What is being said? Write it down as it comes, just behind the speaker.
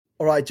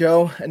All right,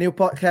 Joe, a new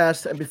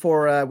podcast. And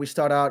before we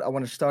start out, I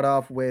want to start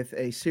off with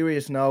a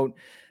serious note.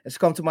 It's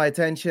come to my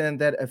attention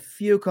that a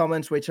few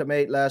comments which I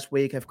made last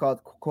week have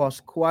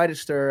caused quite a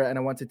stir, and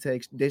I want to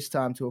take this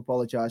time to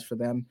apologize for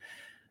them.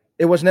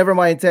 It was never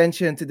my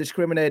intention to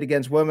discriminate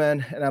against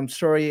women, and I'm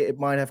sorry it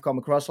might have come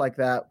across like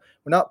that.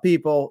 We're not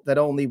people that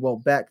only will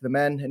back the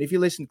men. And if you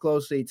listened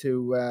closely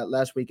to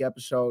last week's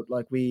episode,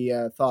 like we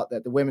thought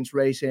that the women's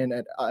racing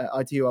at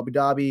ITU Abu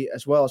Dhabi,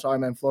 as well as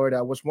Ironman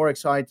Florida, was more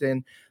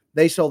exciting.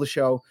 They stole the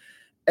show.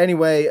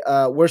 Anyway,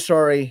 we're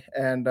sorry,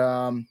 and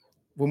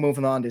we're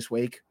moving on this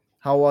week.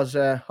 How was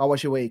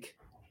your week?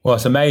 Well,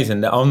 it's amazing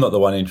that I'm not the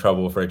one in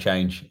trouble for a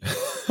change.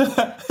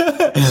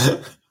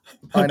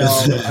 I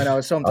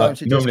know.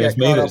 Sometimes you just normally get it's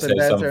me caught that up in says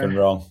banter. something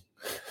wrong.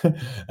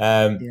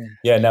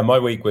 No, my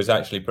week was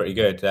actually pretty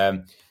good.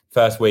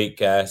 First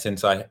week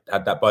since I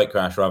had that bike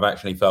crash where I've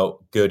actually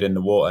felt good in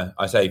the water.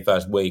 I say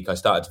first week, I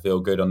started to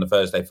feel good on the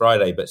Thursday,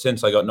 Friday, but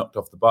since I got knocked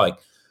off the bike,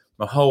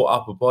 my whole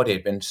upper body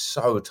had been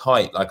so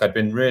tight. Like I'd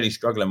been really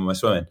struggling with my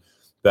swimming.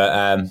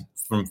 But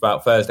from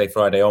about Thursday,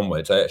 Friday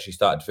onwards, I actually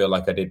started to feel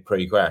like I did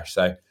pre-crash.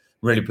 So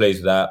really pleased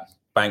with that.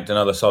 Banked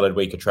another solid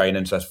week of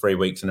training. So that's 3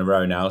 weeks in a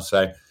row now.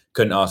 So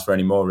couldn't ask for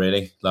any more,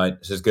 really. Like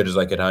it's as good as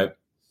I could hope.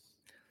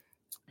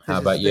 How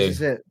about you? This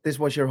is it. This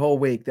was your whole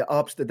week. The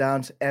ups, the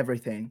downs,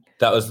 everything.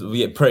 That was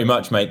pretty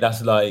much, mate.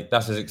 That's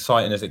as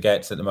exciting as it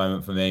gets at the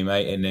moment for me,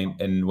 mate.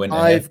 In winter,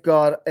 I've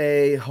got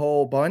a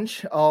whole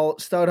bunch. I'll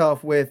start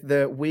off with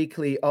the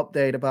weekly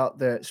update about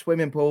the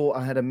swimming pool.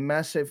 I had a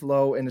massive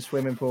low in the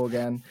swimming pool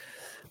again.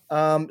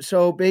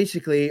 So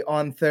basically,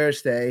 on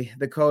Thursday,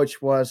 the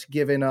coach was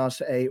giving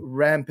us a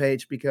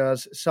rampage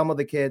because some of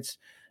the kids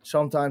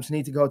sometimes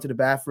need to go to the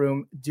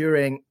bathroom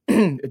during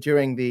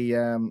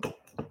the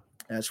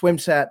swim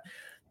set.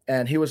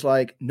 And he was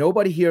like,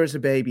 nobody here is a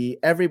baby.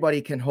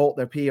 Everybody can hold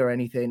their pee or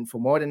anything for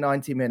more than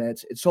 90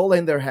 minutes. It's all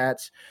in their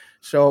heads.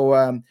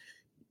 So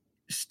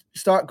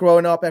start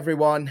growing up,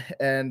 everyone,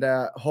 and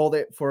hold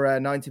it for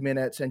 90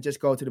 minutes and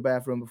just go to the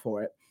bathroom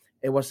before it.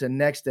 It was the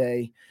next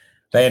day.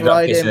 They ended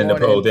up pissing in the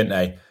pool, didn't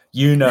they?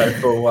 You know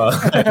full well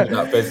they ended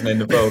up pissing in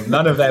the pool.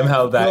 None of them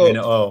held that in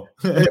at all.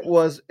 It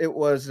was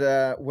worse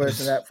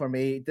than that for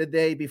me. The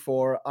day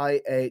before, I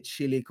ate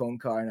chili con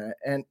carne,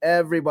 and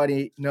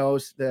everybody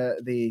knows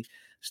the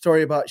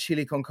story about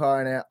chili con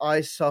carne. I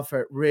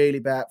suffered really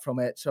bad from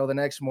it. So the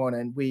next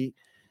morning, we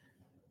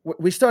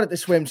started the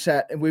swim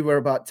set, and we were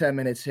about 10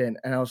 minutes in,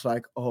 and I was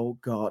like, oh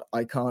God,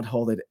 I can't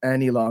hold it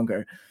any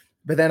longer.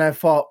 But then I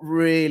felt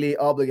really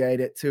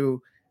obligated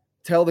to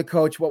tell the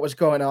coach what was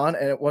going on,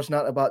 and it was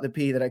not about the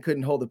pee, that I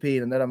couldn't hold the pee,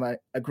 and that I'm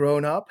a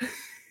grown up.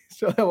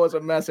 So that was a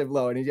massive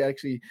low, and he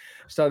actually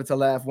started to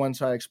laugh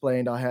once I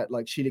explained I had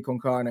like chili con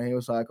carne. He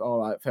was like,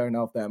 all right, fair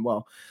enough then.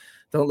 Well,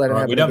 don't let it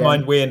happen. We don't again.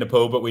 mind we in the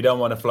pool, but we don't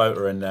want a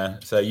floater in there,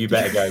 so you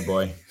better go,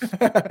 boy.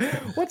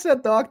 What's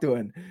that dog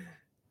doing?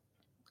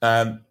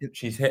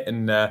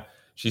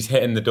 She's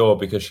hitting the door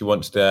because she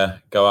wants to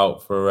go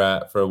out for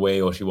a wee,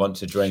 or she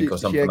wants a drink or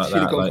something like that. She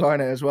had chili con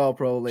carne as well,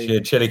 probably. She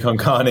had chili con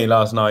carne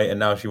last night, and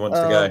now she wants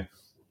to go.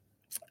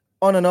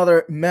 On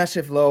another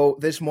massive low,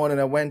 this morning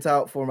I went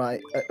out for my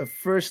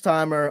first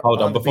timer.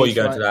 Hold on, before you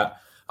go into that,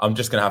 I'm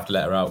just going to have to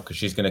let her out because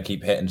she's going to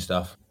keep hitting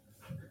stuff.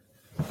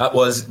 That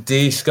was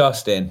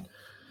disgusting.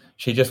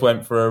 She just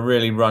went for a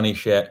really runny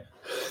shit.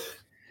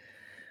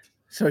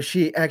 So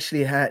she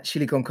actually had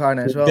chili con carne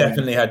as well.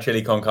 Definitely had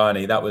chili con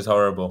carne. That was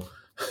horrible.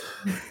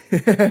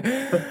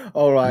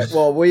 All right.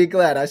 Well, were you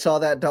glad I saw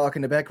that dog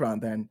in the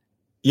background then?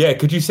 Yeah.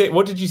 Could you see?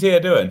 What did you see her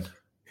doing?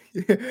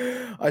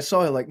 I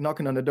saw her like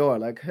knocking on the door,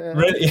 like,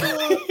 really?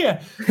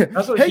 Yeah.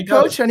 That's what hey,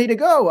 coach, I need to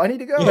go.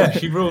 Yeah,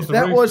 she rules the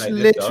That roost, was mate,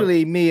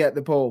 literally me at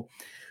the pool.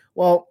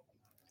 Well,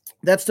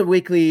 that's the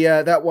weekly.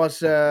 That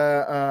was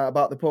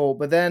about the pool.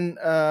 But then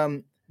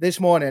this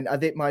morning, I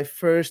did my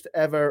first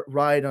ever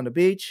ride on the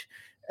beach,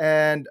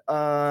 and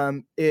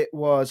it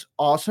was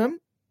awesome.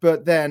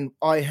 But then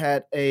I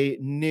had a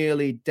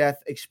nearly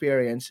death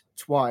experience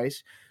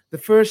twice. The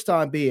first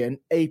time being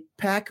a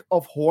pack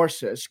of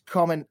horses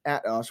coming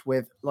at us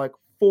with like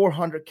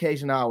 400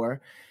 k's an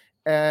hour.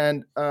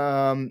 And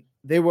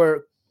they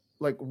were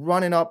like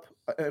running up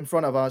in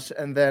front of us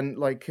and then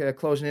like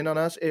closing in on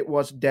us. It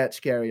was dead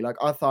scary. Like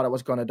I thought I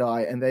was going to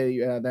die. And they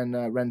then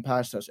ran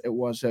past us. It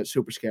was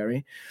super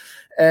scary.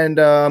 And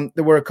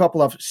there were a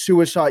couple of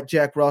suicide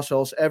Jack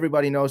Russells.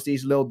 Everybody knows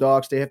these little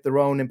dogs. They have their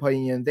own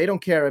opinion. They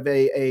don't care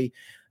if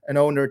an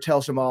owner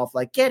tells them off,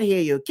 like, get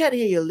here,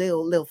 you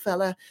little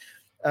fella.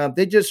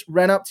 They just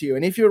ran up to you.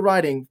 And if you're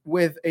riding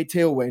with a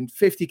tailwind,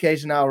 50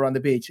 k's an hour on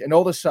the beach, and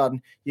all of a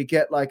sudden you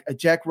get like a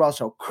Jack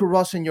Russell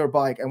crossing your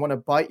bike and want to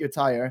bite your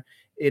tire,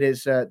 it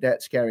is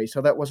that scary.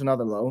 So that was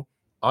another low.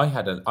 I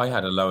had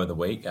a low of the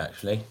week,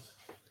 actually.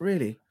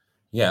 Really?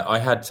 Yeah, I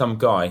had some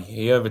guy.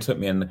 He overtook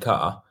me in the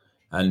car,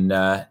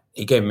 and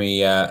he gave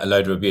me a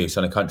load of abuse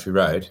on a country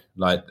road,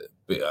 like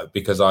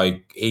because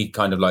he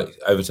kind of like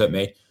overtook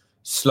me.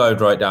 Slowed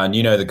right down.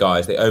 You know the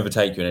guys, they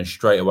overtake you and then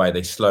straight away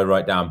they slow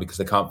right down because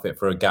they can't fit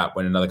through a gap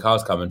when another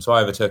car's coming. So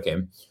I overtook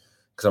him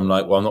because I'm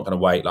like, well, I'm not going to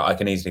wait. Like I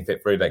can easily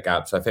fit through that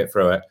gap. So I fit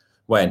through it.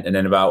 went. And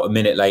then about a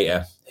minute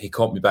later, he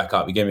caught me back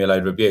up. He gave me a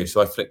load of abuse.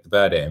 So I flicked the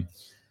bird at him.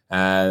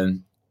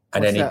 And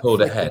then he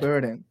pulled ahead.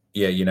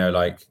 Yeah,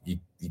 like you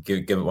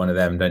give it one of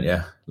them, don't you?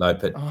 Like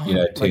put,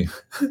 two.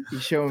 You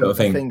show him a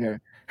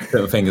finger.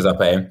 Put my fingers up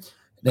at him.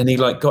 Then he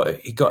got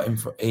him.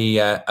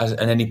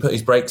 And then he put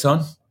his brakes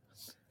on,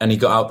 and he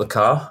got out the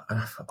car. And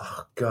I thought,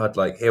 oh God,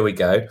 like here we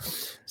go.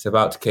 It's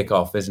about to kick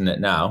off, isn't it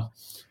now?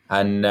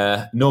 And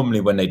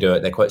normally when they do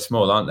it, they're quite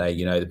small, aren't they?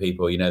 The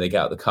people, they get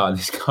out of the car, and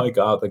this guy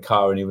got out of the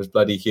car and he was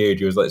bloody huge.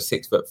 He was like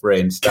 6'3"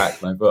 and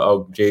stacked. And I thought,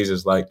 oh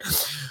Jesus, like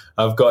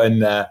I've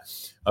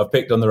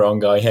picked on the wrong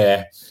guy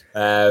here.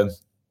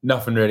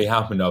 Nothing really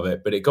happened of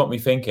it, but it got me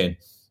thinking.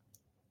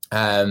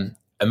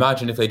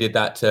 Imagine if they did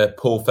that to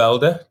Paul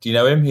Felder. Do you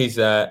know him? He's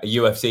a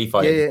UFC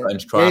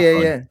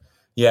fighter.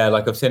 Yeah,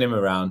 like I've seen him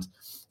around.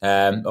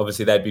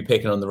 Obviously, they'd be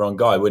picking on the wrong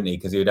guy, wouldn't he?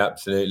 Because he would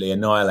absolutely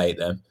annihilate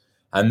them.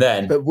 And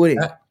then, but would he?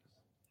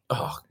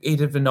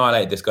 He'd have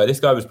annihilated this guy. This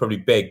guy was probably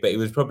big, but he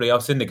was probably.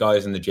 I've seen the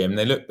guys in the gym;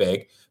 they look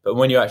big, but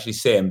when you actually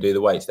see them do the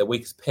weights, they're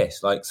weak as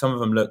piss. Like some of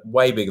them look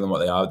way bigger than what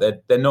they are.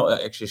 They're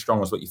not actually as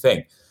strong as what you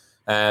think.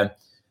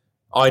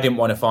 I didn't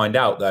want to find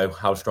out though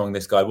how strong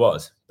this guy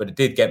was, but it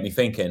did get me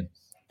thinking.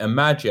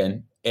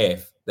 Imagine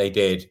if they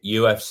did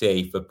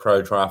UFC for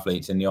pro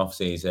triathletes in the off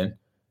season.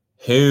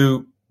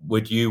 Who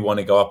would you want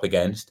to go up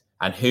against,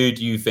 and who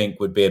do you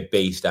think would be a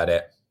beast at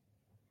it?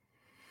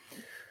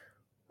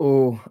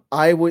 Oh,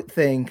 I would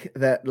think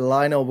that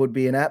Lionel would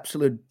be an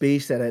absolute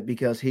beast at it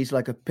because he's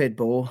like a pit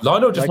bull.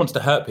 Lionel just wants to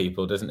hurt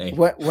people, doesn't he?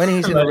 When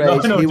he's in a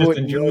race, he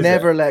would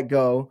never let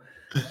go.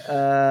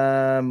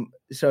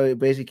 So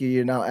basically,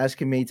 you're now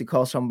asking me to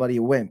call somebody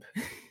a wimp.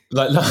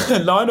 Like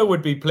Lionel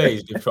would be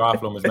pleased if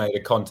triathlon was made a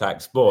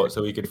contact sport,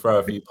 so he could throw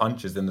a few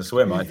punches in the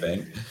swim. I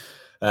think.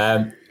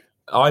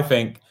 I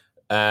think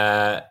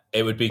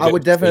it would be. I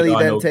would definitely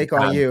then take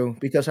on you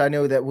because I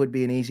know that would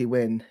be an easy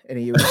win in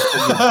a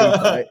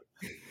UFC fight.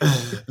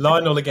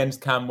 Lionel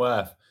against Cam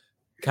Worth.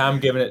 Cam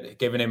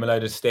giving him a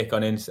load of stick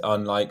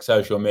on like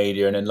social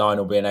media, and then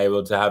Lionel being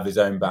able to have his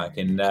own back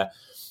in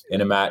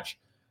a match.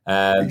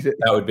 That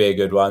would be a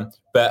good one.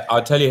 But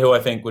I'll tell you who I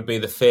think would be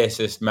the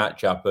fiercest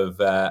matchup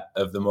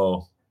of them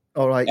all.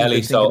 All right,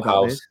 Ellie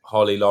Salthouse,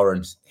 Holly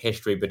Lawrence.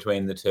 History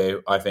between the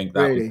two. I think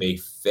that would be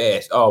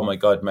fierce. Oh my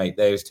God, mate,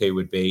 those two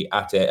would be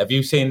at it. Have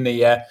you seen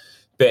the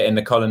bit in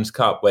the Collins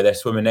Cup where they're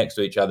swimming next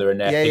to each other and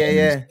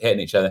they're hitting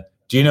each other?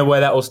 Do you know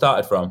where that all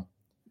started from?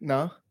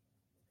 No.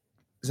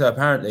 So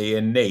apparently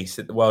in Nice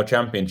at the World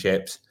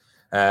Championships,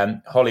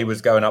 Holly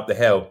was going up the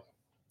hill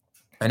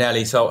and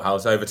Ellie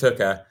Salthouse overtook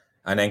her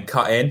and then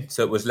cut in.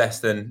 So it was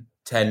less than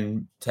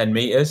 10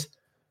 meters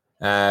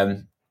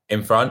in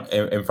front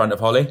of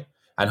Holly.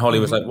 And Holly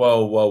was like,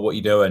 whoa, what are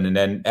you doing? And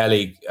then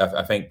Ellie,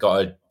 I think,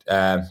 got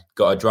a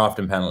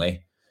drafting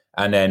penalty.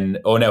 And then,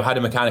 had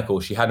a mechanical.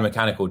 She had a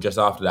mechanical just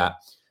after that.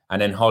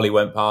 And then Holly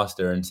went past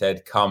her and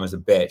said, calm as a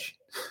bitch.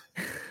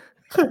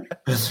 And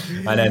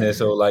then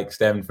it's all like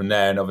stemmed from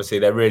there. And obviously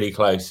they're really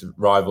close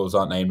rivals,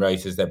 aren't they, in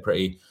races? They're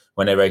pretty,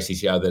 when they race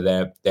each other,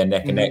 they're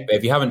neck and neck. But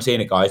if you haven't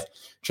seen it, guys,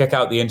 check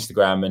out the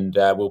Instagram and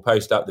we'll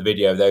post up the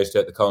video of those two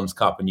at the Collins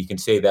Cup. And you can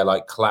see they're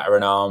like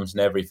clattering arms and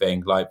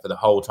everything, like for the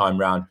whole time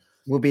round.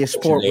 Will be a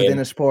sport within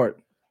a sport.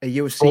 A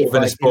UFC fight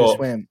in a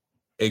swim.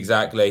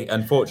 Exactly.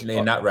 Unfortunately,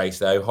 in that race,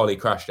 though, Holly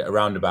crashed at a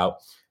roundabout,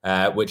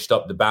 which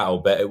stopped the battle.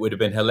 But it would have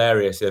been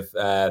hilarious if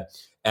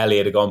Ellie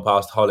had gone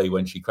past Holly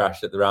when she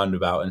crashed at the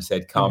roundabout and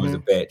said, calm as a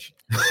bitch.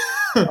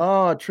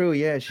 Oh, true.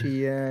 Yeah,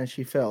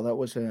 she fell. That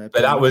was a...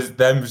 But that was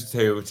them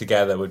two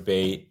together would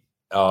be...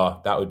 Oh,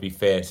 that would be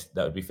fierce.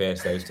 That would be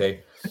fierce, those two.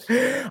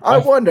 I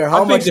wonder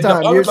how much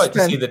time you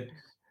spent...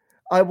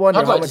 I'd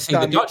like to see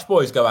the Dutch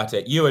boys go at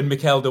it. You and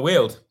Mikkel de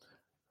Wield.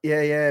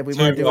 Yeah, we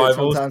might do it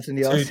sometimes in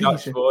the off season. Two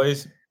Dutch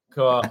boys.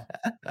 Cool.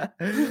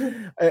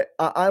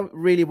 I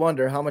really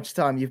wonder how much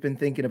time you've been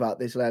thinking about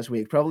this last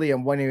week. Probably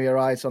on one of your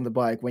rides on the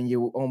bike when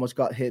you almost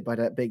got hit by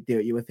that big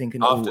dude. You were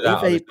thinking, after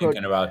that, I was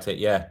thinking about it,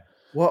 yeah.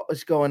 What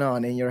was going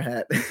on in your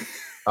head?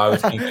 I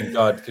was thinking,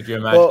 God, could you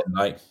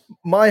imagine?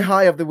 My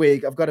high of the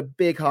week, I've got a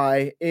big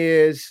high,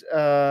 is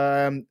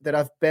that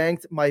I've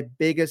banked my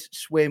biggest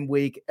swim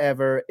week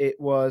ever. It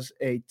was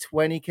a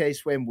 20K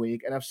swim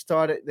week, and I've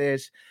started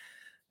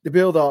the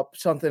build up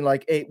something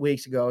like 8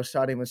 weeks ago,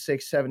 starting with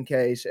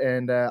 6-7Ks,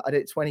 and I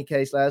did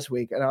 20Ks last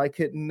week, and I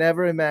could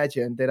never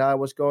imagine that I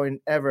was going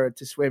ever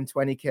to swim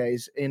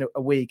 20Ks in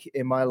a week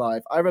in my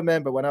life. I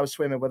remember when I was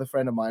swimming with a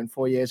friend of mine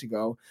 4 years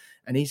ago,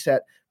 and he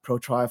said, pro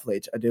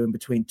triathletes are doing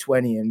between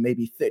 20 and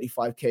maybe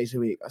 35Ks a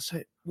week. I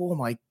said, oh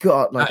my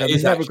God, like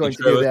I'm never going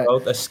to do that. Well.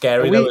 That's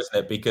scary though, isn't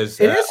it? Because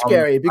it is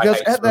scary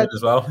because at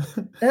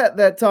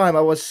that time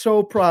I was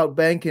so proud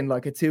banking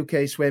like a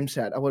 2K swim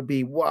set. I would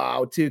be,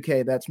 wow,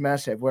 2K, that's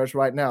massive. Whereas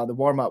right now the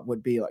warm-up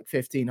would be like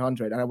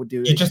 1,500 and I would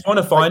do You just want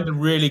to find a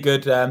really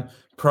good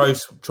pro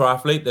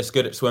triathlete that's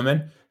good at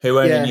swimming who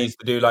only needs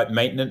to do like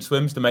maintenance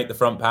swims to make the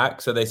front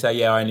pack. So they say,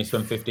 yeah, I only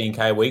swim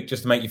 15K a week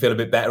just to make you feel a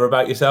bit better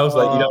about yourselves.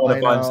 Like you don't want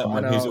to find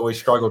someone who's always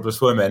struggled with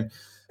swimming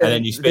and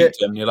then you speak to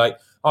them and you're like,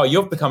 oh,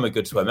 you've become a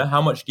good swimmer.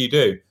 How much do you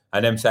do?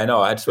 and them saying,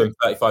 "Oh, I had to swim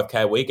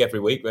 35K a week every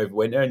week over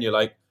winter," and you're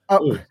like,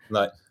 "Ooh,"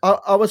 like.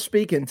 I was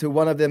speaking to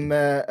one of them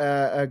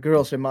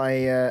girls in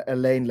my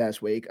lane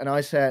last week, and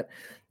I said,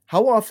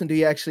 "How often do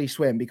you actually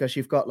swim? Because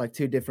you've got like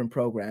 2 different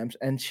programs."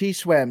 And she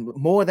swam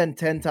more than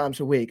 10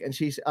 times a week. And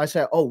I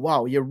said, "Oh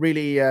wow, you're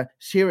really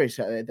serious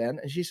at it then?"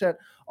 And she said,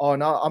 "Oh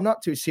no, I'm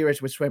not too serious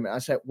with swimming." I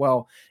said,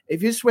 "Well,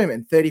 if you're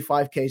swimming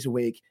 35Ks a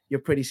week, you're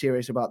pretty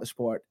serious about the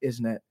sport,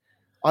 isn't it?"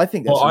 I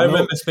think that's. Well, I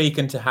remember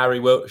speaking to Harry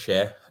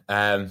Wiltshire.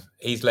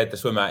 He's led the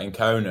swim out in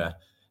Kona.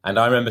 And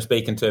I remember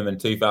speaking to him in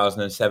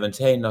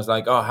 2017. And I was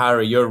like, "Oh,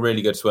 Harry, you're a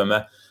really good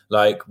swimmer.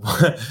 Like,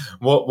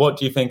 what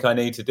do you think I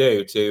need to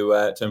do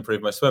to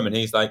improve my swim?" And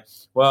he's like,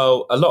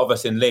 "Well, a lot of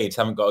us in Leeds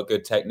haven't got a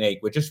good technique.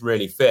 We're just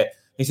really fit."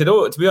 He said,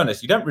 "Oh, to be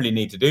honest, you don't really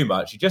need to do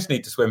much. You just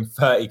need to swim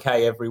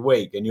 30K every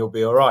week and you'll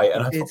be all right."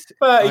 And I thought,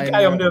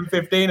 30K, I'm doing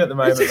 15 at the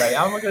moment, mate.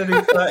 How am I going to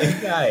do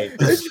 30K?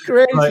 It's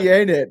crazy,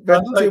 ain't it?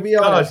 But to be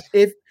honest,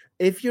 gosh.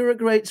 if you're a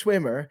great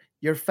swimmer,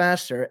 you're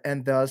faster,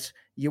 and thus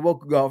you will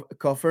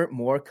cover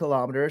more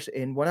kilometers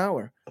in 1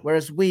 hour.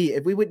 Whereas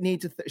if we would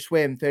need to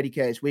swim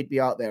 30Ks, we'd be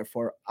out there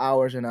for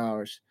hours and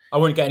hours. I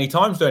wouldn't get any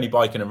time to do any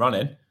biking and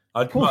running.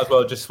 I might as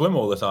well just swim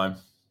all the time.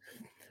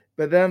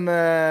 But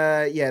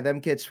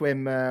them kids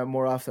swim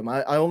more often.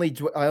 I only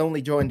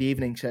joined the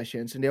evening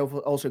sessions, and they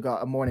also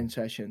got a morning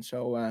session.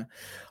 So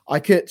I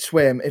could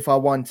swim if I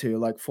want to,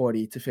 like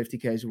 40 to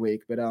 50Ks a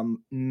week, but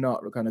I'm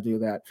not going to do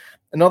that.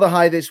 Another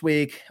high this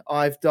week,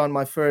 I've done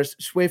my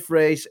first Swift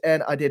race,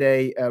 and I did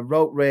a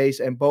road race,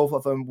 and both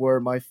of them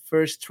were my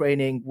first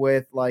training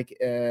with like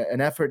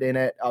an effort in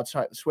it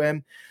outside the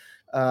swim.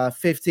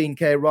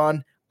 15K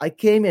run. I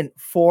came in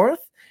 4th,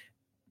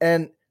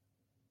 and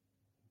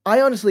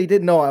I honestly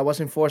didn't know I was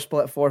in fourth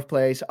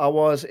place.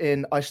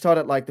 I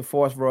started like the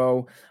 4th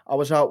row. I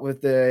was out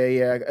with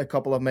a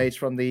couple of mates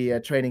from the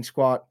training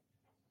squad,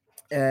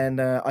 and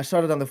I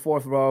started on the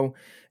 4th row.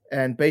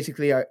 And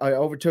basically, I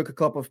overtook a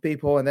couple of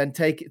people, and then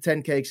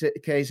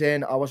 10Ks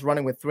in, I was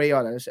running with 3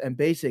 others. And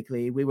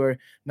basically, we were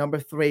number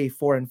 3,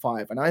 4, and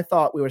 5. And I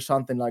thought we were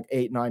something like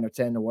 8, 9, or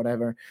 10 or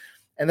whatever.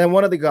 And then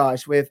one of the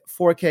guys with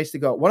 4Ks to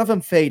go, one of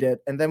them faded.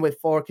 And then with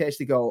 4Ks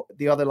to go,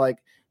 the other like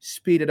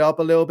speeded up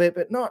a little bit,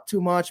 but not too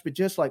much, but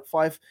just like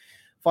 5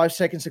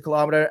 seconds a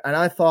kilometer. And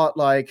I thought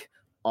like,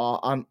 oh,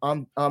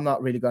 I'm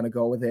not really going to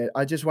go with it.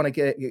 I just want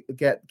to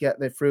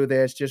get through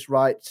this, just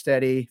ride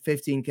steady,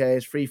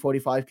 15Ks,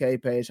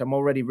 3:45K pace. I'm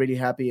already really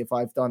happy if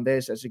I've done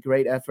this. It's a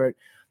great effort.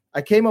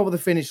 I came over the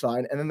finish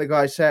line, and then the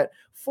guy said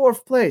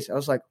 4th place. I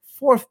was like,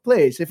 4th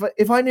place?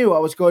 If I knew I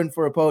was going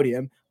for a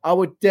podium, I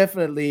would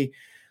definitely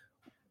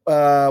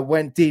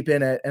went deep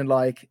in it and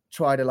like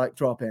try to like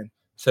drop in.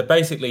 So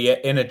basically, your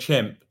inner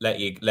chimp let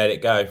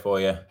it go for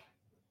you.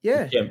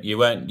 Yeah, you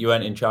weren't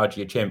in charge of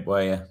your chimp,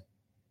 were you?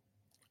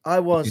 I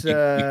was. You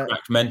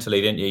cracked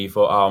mentally, didn't you? You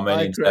thought, "Oh, I'm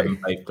only in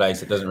 7th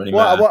place. It doesn't really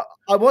matter." Well,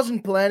 I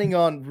wasn't planning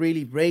on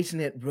really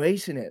racing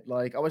it.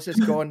 Like I was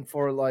just going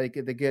for like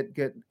the good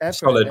effort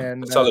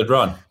solid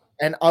run.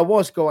 And I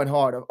was going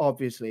hard,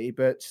 obviously,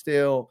 but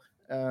still.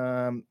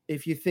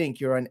 If you think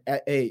you're an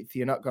 8th,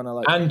 you're not gonna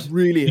like and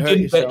really you hurt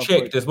didn't yourself. get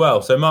chicked as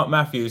well. So Mark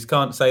Matthews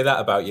can't say that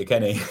about you,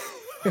 can he?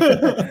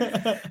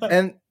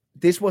 And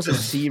this was a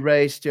C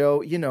race, Joe.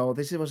 You know,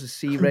 this was a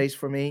C race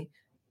for me.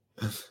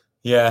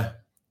 Yeah.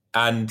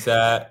 And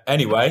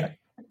anyway,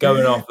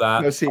 going off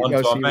that,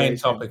 onto our main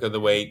topic of the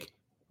week,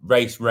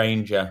 Race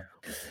Ranger.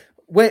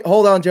 Wait,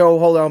 hold on, Joe.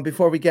 Hold on.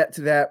 Before we get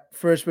to that,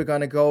 first we're going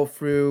to go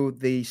through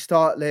the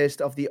start list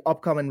of the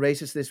upcoming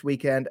races this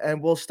weekend.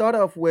 And we'll start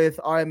off with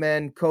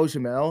Ironman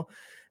Cozumel.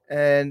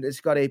 And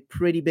it's got a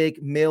pretty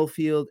big male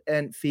field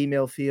and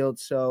female field.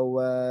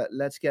 So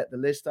let's get the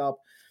list up.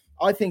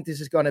 I think this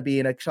is going to be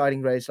an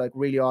exciting race, like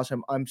really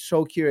awesome. I'm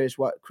so curious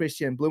what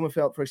Christian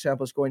Blumenfeld, for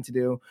example, is going to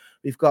do.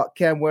 We've got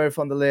Cam Worth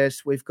on the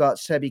list. We've got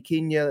Sebi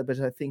Kenya, but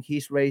I think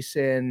he's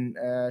racing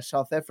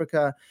South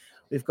Africa.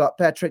 We've got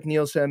Patrick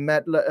Nielsen,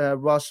 Matt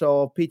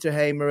Russell, Peter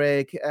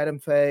Hamerick, Adam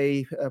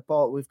Fay,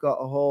 Paul. We've got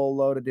a whole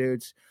load of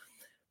dudes.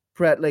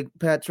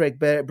 Patrick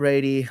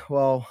Brady.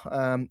 Well,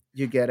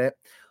 you get it.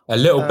 A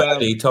little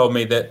birdie told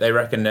me that they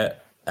reckon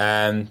that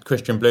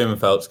Christian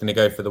Blumenfeld's going to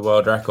go for the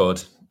world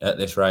record at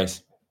this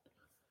race.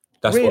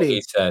 That's really what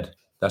he said.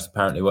 That's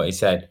apparently what he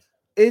said.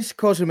 Is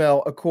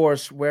Cozumel a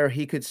course where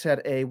he could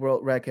set a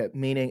world record?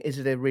 Meaning, is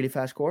it a really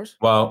fast course?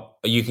 Well,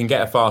 you can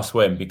get a fast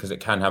swim because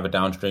it can have a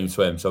downstream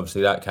swim. So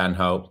obviously that can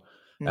help.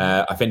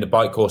 I think the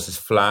bike course is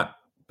flat,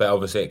 but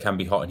obviously it can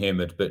be hot and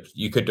humid. But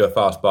you could do a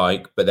fast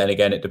bike. But then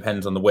again, it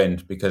depends on the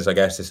wind because I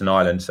guess it's an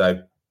island.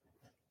 So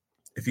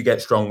if you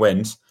get strong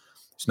winds,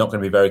 it's not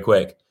going to be very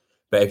quick.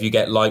 But if you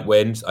get light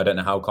winds, I don't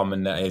know how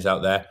common that is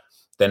out there,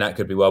 then that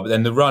could be well. But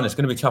then the run, it's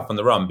going to be tough on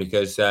the run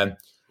because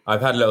I've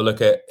had a little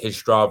look at his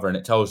Strava and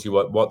it tells you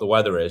what the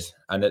weather is.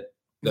 And at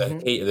the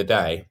heat of the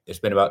day, it's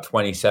been about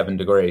 27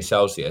 degrees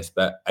Celsius,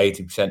 but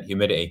 80%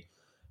 humidity.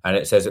 And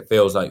it says it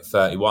feels like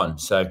 31.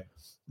 So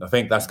I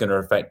think that's going to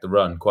affect the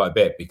run quite a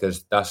bit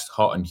because that's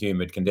hot and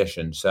humid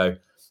conditions. So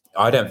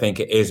I don't think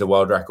it is a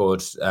world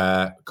record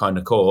kind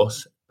of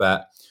course,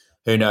 but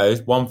who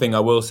knows? One thing I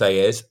will say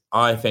is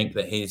I think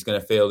that he's going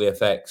to feel the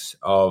effects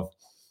of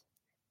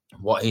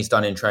what he's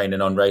done in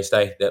training on race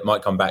day. That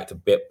might come back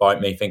to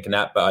bite me thinking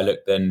that, but I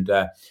looked and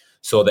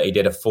saw that he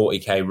did a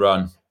 40k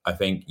run, I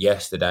think,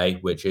 yesterday,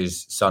 which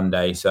is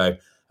Sunday, so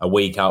a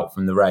week out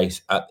from the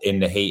race in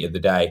the heat of the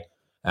day.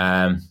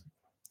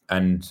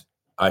 And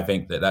I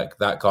think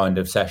that kind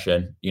of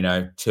session,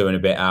 2 and a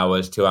bit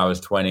hours, 2 hours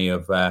 20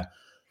 of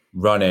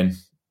running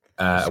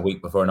a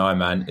week before an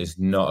Ironman is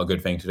not a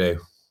good thing to do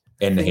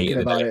in the heat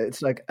of the day.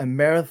 It's like a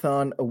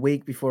marathon a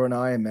week before an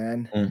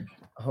Ironman.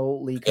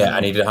 Holy cow. Yeah,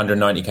 and he did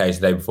 190 Ks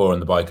the day before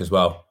on the bike as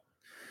well.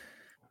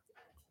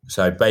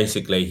 So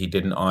basically, he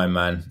did an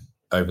Ironman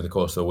over the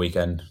course of the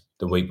weekend,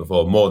 the week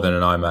before, more than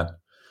an Ironman.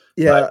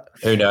 Yeah. But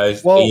who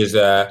knows? Well, he is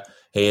a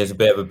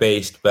bit of a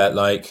beast, but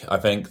I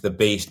think the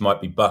beast might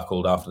be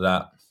buckled after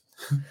that.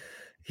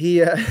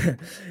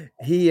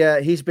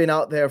 He's been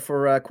out there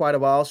for quite a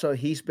while, so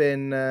he's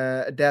been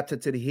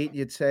adapted to the heat,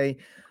 you'd say.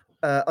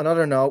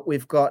 Another note,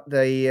 we've got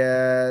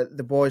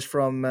the boys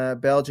from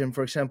Belgium,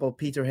 for example,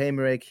 Peter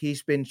Hemerik.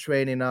 He's been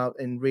training out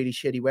in really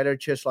shitty weather,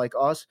 just like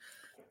us.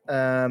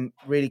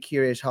 Really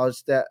curious how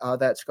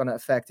that's going to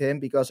affect him,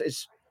 because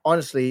it's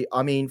honestly,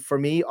 I mean, for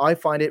me, I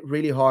find it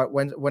really hard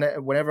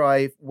whenever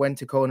I went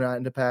to Kona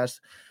in the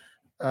past.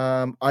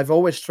 I've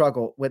always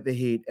struggled with the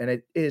heat, and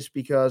it is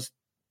because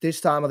this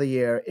time of the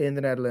year in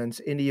the Netherlands,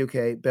 in the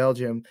UK,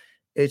 Belgium,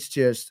 it's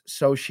just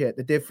so shit.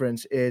 The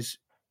difference is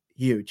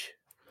huge.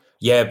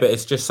 Yeah, but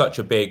it's just such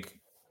a big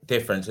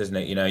difference, isn't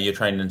it? You're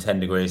training in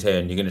 10 degrees here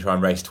and you're going to try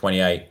and race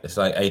 28. It's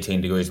like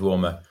 18 degrees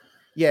warmer.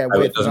 Yeah,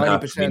 so it doesn't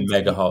have to be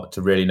mega hot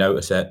to really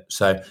notice it.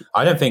 So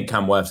I don't think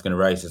Cam Worth's going to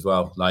race as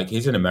well. Like,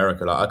 he's in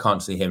America. Like, I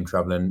can't see him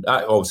traveling.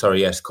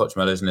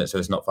 Cotchmel, isn't it? So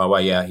it's not far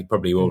away. Yeah, he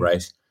probably will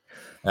race.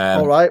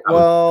 All right.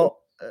 Well,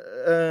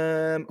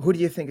 who do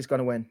you think is going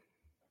to win?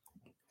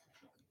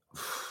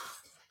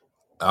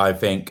 I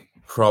think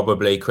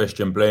probably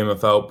Christian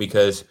Blumenfeld,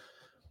 because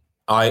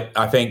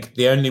I think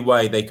the only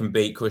way they can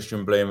beat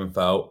Christian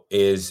Blumenfeld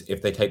is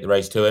if they take the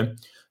race to him.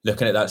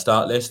 Looking at that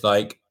start list,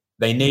 like,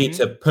 they need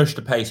to push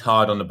the pace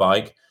hard on the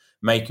bike,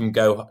 make him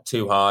go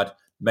too hard,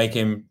 make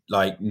him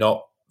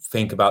not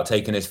think about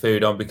taking his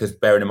food on, because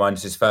bearing in mind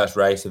it's his first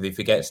race. If he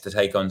forgets to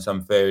take on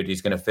some food,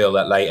 he's going to feel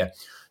that later.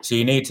 So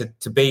you need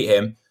to beat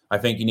him. I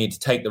think you need to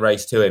take the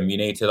race to him. You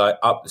need to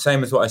up,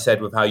 same as what I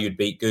said with how you'd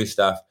beat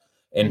Gustav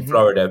in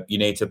Florida. You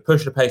need to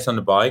push the pace on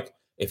the bike.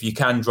 If you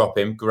can drop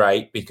him,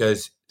 great,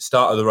 because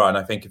start of the run,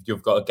 I think if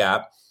you've got a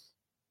gap,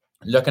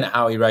 looking at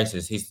how he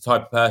races, he's the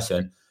type of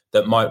person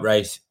that might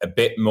race a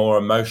bit more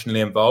emotionally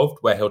involved,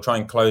 where he'll try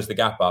and close the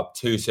gap up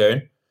too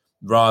soon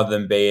rather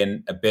than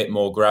being a bit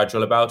more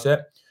gradual about it.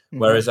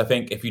 Whereas I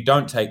think if you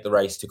don't take the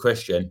race to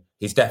Christian,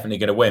 he's definitely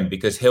going to win,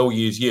 because he'll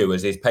use you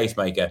as his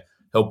pacemaker.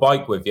 He'll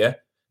bike with you,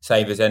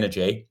 save his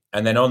energy,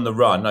 and then on the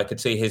run, I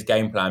could see his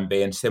game plan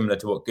being similar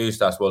to what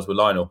Gustav's was with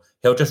Lionel.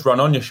 He'll just run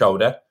on your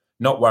shoulder,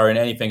 not worrying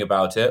anything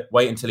about it,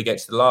 wait until he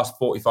gets to the last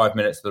 45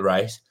 minutes of the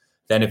race.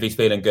 Then if he's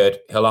feeling good,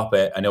 he'll up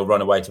it and he'll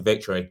run away to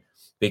victory,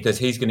 because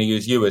he's going to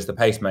use you as the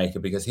pacemaker,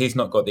 because he's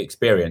not got the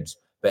experience,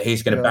 but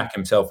he's going to back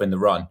himself in the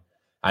run.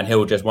 And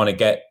he'll just want to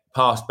get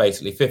past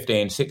basically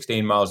 15,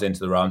 16 miles into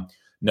the run,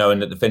 knowing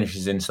that the finish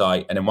is in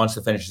sight. And then once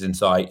the finish is in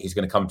sight, he's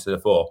going to come to the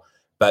fore.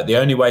 But the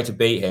only way to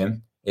beat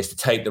him is to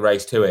take the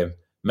race to him,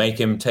 make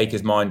him take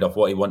his mind off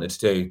what he wanted to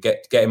do,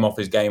 get him off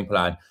his game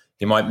plan.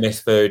 He might miss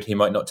food. He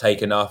might not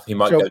take enough. He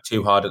might go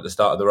too hard at the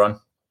start of the run.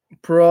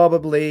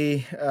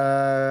 Probably.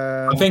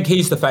 I think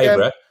he's the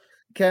favourite.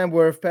 Cam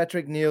Worth,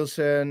 Patrick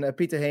Nielsen,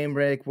 Peter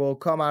Hemerik will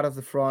come out of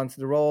the front.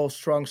 They're all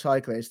strong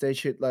cyclists. They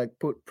should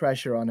put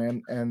pressure on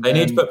him. And they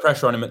need to put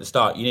pressure on him at the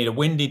start. You need a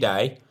windy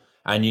day,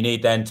 and you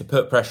need then to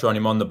put pressure on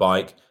him on the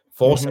bike,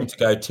 force him to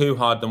go too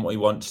hard than what he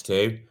wants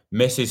to,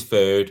 miss his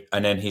food,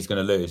 and then he's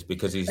going to lose,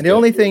 because he's. And the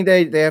only thing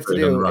they have to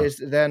do is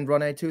then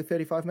run a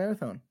 2:35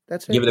 marathon.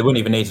 That's it. Yeah, but they wouldn't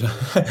even need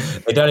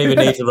to. They don't even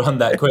need to run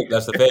that quick.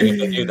 That's the thing, if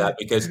they do that,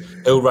 because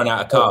he'll run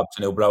out of carbs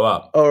and he'll blow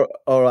up.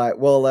 All right.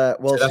 Well,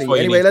 we'll see.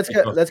 Anyway,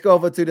 let's go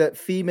over to the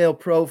female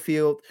pro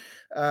field.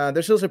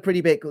 There's also a pretty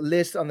big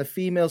list on the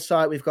female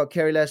side. We've got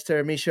Carrie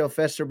Lester, Michelle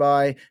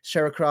Vesterby,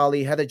 Sarah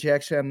Crowley, Heather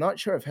Jackson. I'm not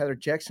sure if Heather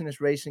Jackson is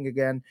racing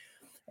again.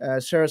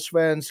 Sarah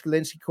Svensk,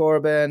 Lindsay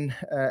Corbin,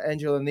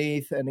 Angela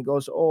Neath, and it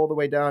goes all the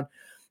way down.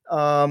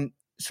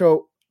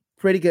 So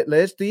pretty good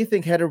list. Do you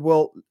think Heather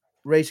will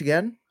race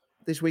again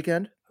this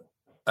weekend?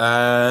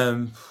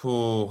 I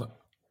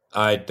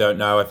don't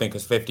know. I think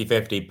it's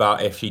 50-50,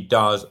 but if she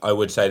does, I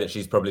would say that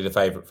she's probably the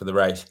favourite for the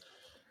race,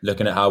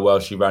 looking at how well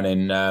she ran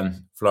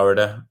in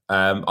Florida.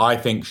 I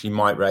think she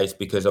might race,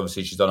 because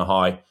obviously she's on a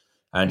high,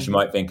 and she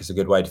might think it's a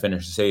good way to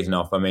finish the season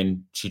off. I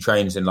mean, she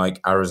trains in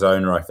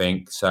Arizona, I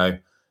think, so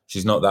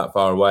she's not that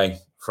far away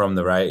from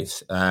the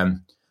race.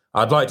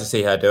 I'd like to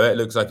see her do it. It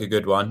looks like a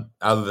good one.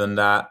 Other than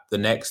that, the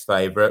next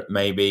favourite,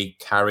 maybe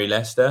Carrie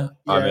Lester.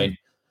 Yeah. I mean,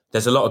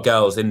 there's a lot of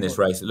girls in this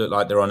race that look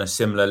like they're on a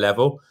similar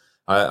level.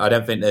 I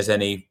don't think there's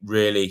any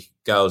really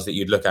girls that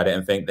you'd look at it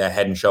and think they're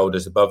head and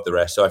shoulders above the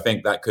rest. So I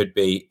think that could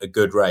be a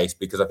good race,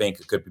 because I think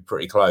it could be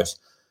pretty close.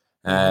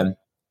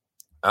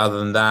 Other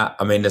than that,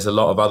 I mean, there's a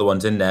lot of other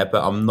ones in there,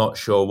 but I'm not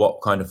sure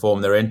what kind of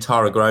form they're in.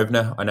 Tara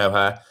Grosvenor, I know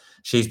her.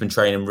 She's been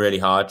training really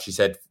hard. She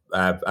said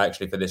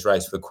actually for this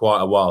race for quite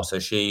a while. So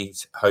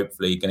she's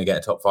hopefully going to get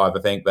a top 5, I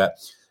think. But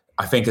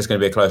I think it's going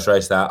to be a close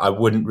race there. I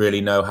wouldn't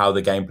really know how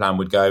the game plan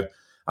would go.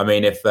 I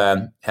mean, if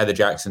Heather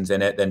Jackson's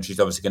in it, then she's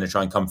obviously going to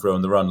try and come through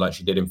on the run like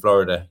she did in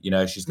Florida. You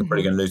know, she's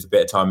probably going to lose a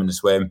bit of time in the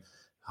swim,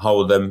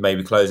 hold them,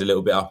 maybe close a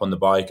little bit up on the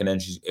bike. And then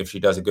if she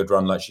does a good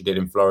run like she did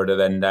in Florida,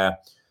 then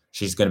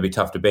she's going to be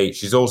tough to beat.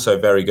 She's also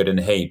very good in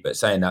the heat, but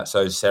saying that,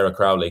 so is Sarah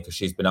Crowley because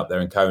she's been up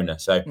there in Kona.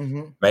 So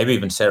maybe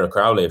even Sarah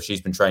Crowley, if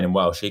she's been training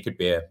well, she could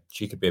be a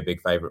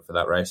big favourite for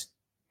that race.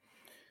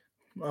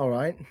 All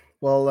right.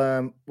 Well,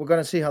 we're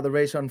going to see how the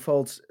race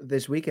unfolds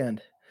this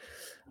weekend.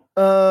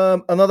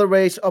 Another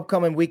race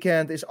upcoming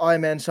weekend is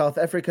Ironman South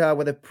Africa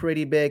with a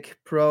pretty big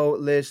pro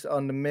list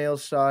on the male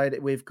side.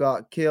 We've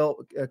got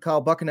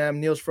Kyle Buckingham,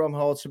 Niels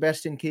Fromholt,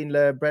 Sebastian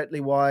Kienle, Bradley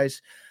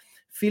Wise,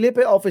 Felipe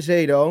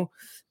Alvisedo,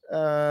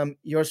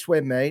 your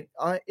swim mate.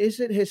 Is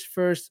it his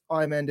first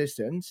Ironman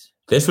distance?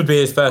 This would be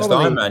his first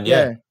Ironman,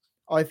 yeah.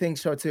 I think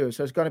so too.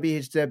 So it's going to be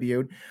his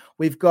debut.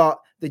 We've got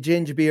the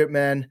Gingerbeard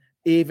man,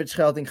 Evert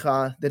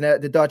Scheltinga,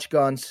 the Dutch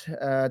guns,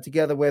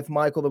 together with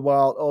Michael de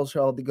Wild,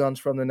 also the guns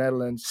from the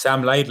Netherlands.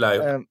 Sam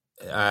Laidlow,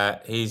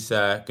 he's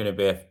going to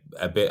be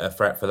a bit of a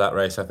threat for that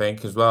race, I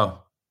think, as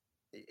well.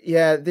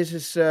 Yeah, this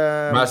is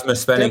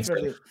Rasmus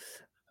Svenningsen.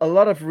 A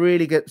lot of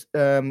really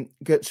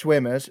good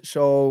swimmers,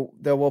 so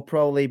there will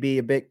probably be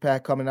a big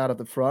pack coming out of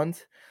the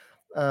front.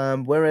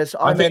 Whereas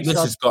I think this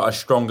has got a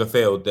stronger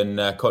field than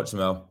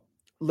Cozumel.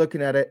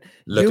 Looking at it,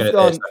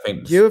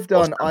 you've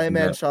done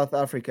Ironman South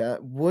Africa.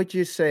 Would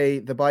you say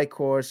the bike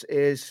course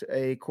is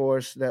a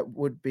course that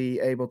would be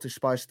able to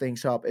spice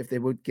things up if they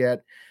would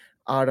get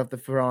out of the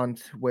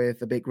front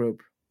with a big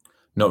group?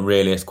 Not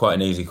really. It's quite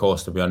an easy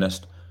course, to be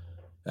honest.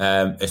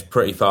 It's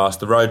pretty fast.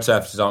 The road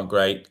surfaces aren't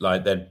great.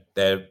 Like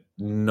they're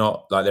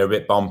not like they're a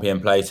bit bumpy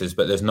in places,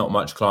 but there's not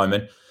much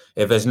climbing.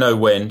 If there's no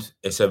wind,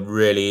 it's a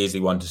really easy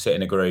one to sit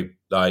in a group.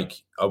 Like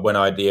when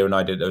I did,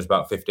 there was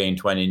about 15,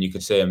 20, and you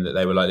could see them that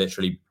they were like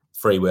literally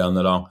freewheeling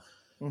along.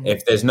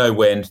 If there's no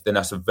wind, then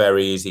that's a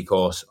very easy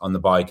course on the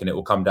bike, and it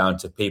will come down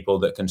to people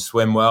that can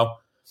swim well.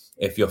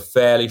 If you're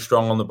fairly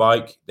strong on the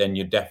bike, then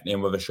you're definitely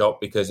in with a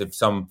shot, because if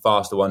some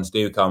faster ones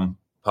do come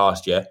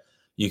past you,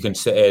 you can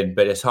sit in,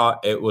 but it's hard.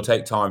 It will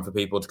take time for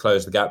people to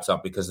close the gaps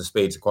up because the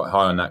speeds are quite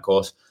high on that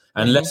course.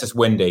 And unless it's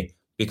windy,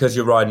 because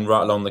you're riding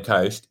right along the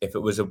coast, if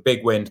it was a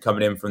big wind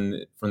coming in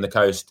from the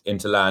coast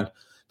into land,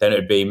 then it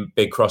would be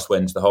big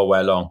crosswinds the whole way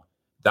along.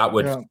 That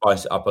would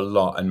spice it up a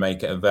lot and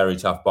make it a very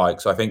tough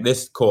bike. So I think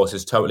this course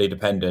is totally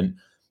dependent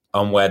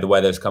on where the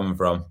weather's coming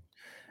from.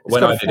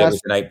 When I did it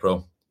was in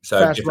April,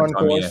 so different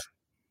time of year.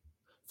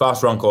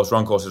 Fast run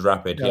course is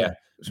rapid, yeah.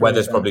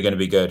 Weather's probably going to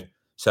be good.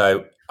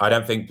 So I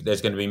don't think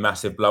there's going to be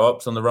massive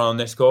blow-ups on the run on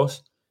this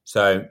course.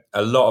 So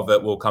a lot of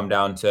it will come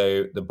down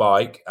to the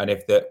bike, and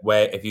if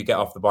you get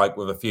off the bike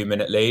with a few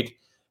minute lead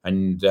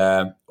and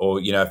or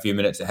a few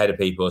minutes ahead of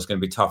people, it's going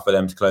to be tough for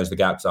them to close the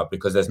gaps up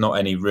because there's not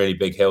any really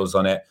big hills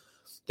on it.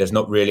 There's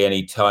not really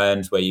any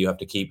turns where you have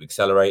to keep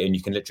accelerating.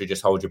 You can literally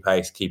just hold your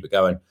pace, keep it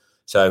going.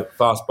 So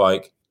fast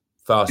bike,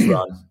 fast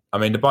run. I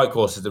mean, the bike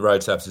courses, the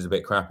road surface is a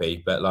bit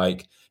crappy, but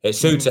like it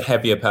suits a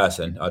heavier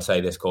person. I'd say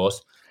this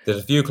course. There's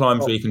a few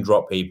climbs where you can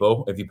drop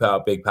people if you put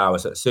out big power.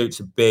 So it suits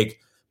a big,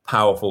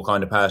 powerful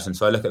kind of person.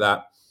 So I look at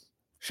that.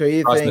 So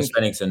you Rasmus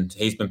Svenningsen,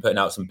 he's been putting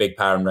out some big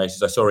power in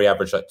races. I saw he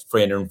averaged like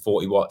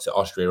 340 watts at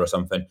Austria or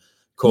something.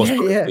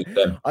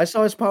 I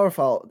saw his power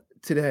file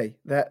today.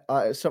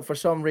 So for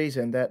some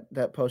reason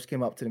that post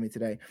came up to me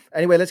today.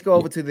 Anyway, let's go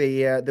over to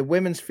the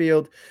women's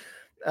field.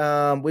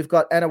 We've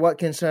got Anna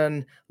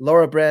Watkinson,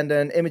 Laura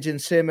Brandon, Imogen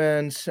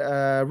Simmons,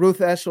 Ruth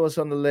Essel is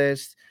on the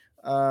list.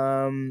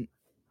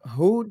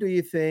 Who do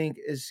you think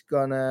is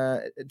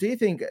gonna? Do you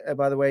think,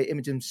 by the way,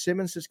 Imogen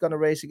Simmons is gonna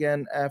race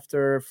again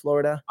after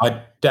Florida?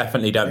 I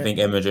definitely don't think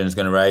Imogen's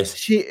gonna race.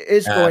 She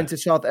is going to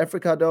South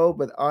Africa though,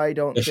 but I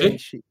don't think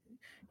she.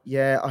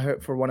 Yeah, I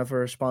heard for one of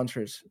her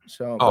sponsors.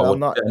 So,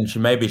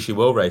 maybe she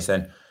will race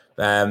then.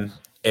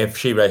 If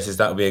she races,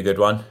 that'll be a good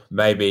one.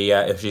 Maybe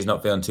if she's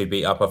not feeling too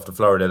beat up after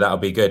Florida, that'll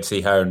be good.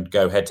 See her and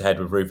go head to head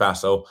with Ruth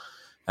Essel.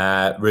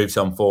 Ruth's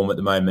on form at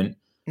the moment.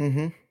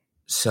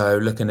 So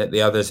looking at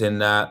the others in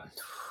that.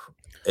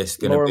 It's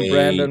going to be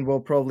Brandon will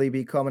probably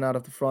be coming out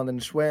of the front in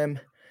the swim.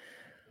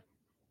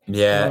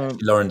 Yeah,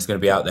 Lauren's going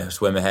to be out there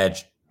swim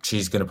ahead.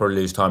 She's going to probably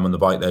lose time on the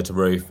bike though to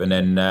Ruth, and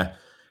then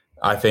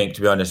I think,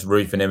 to be honest,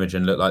 Ruth and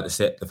Imogen look like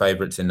the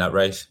favourites in that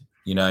race.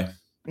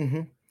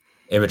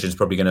 Imogen's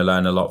probably going to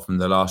learn a lot from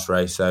the last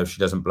race, so if she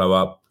doesn't blow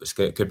up,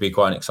 it could be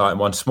quite an exciting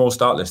one. Small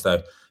start list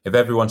though. If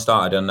everyone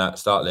started on that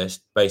start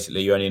list,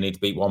 basically you only need to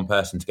beat one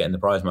person to get in the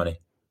prize money.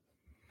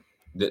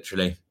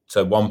 Literally.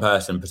 So one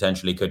person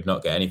potentially could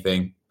not get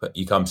anything, but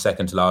you come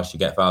second to last, you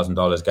get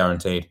 $1,000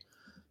 guaranteed.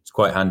 It's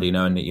quite handy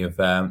knowing that you've,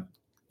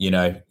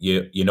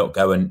 you're not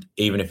going,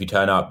 even if you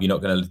turn up, you're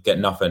not going to get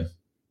nothing.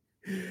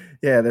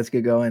 Yeah, that's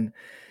good going.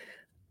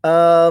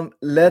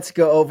 Let's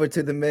go over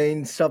to the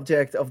main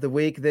subject of the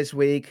week. This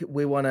week,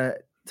 we want to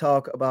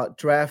talk about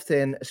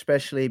drafting,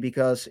 especially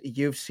because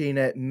you've seen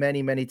it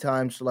many, many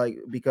times, like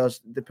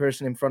because the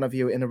person in front of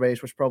you in the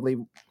race was probably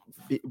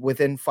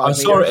within 5 I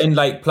meters. saw it in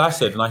Lake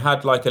Placid, and I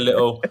had like a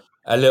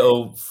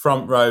little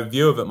front row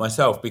view of it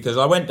myself, because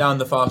I went down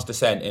the fast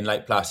descent in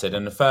Lake Placid,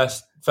 and the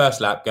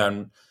first lap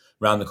going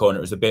round the corner,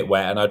 it was a bit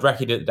wet, and I'd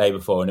recce'd it the day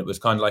before, and it was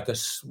kind of like a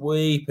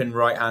sweeping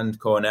right-hand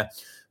corner.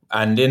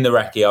 And in the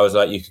recce, I was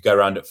like, you could go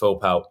around at full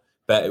pelt,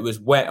 but it was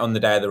wet on the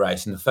day of the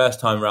race. And the first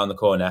time around the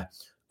corner,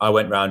 I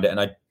went round it, and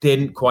I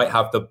didn't quite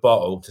have the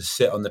bottle to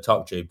sit on the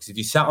top tube, because if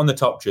you sat on the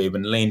top tube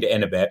and leaned it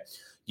in a bit,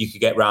 you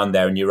could get round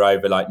there and you're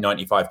over like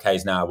 95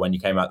 k's an hour when you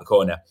came out the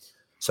corner.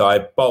 So I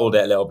bottled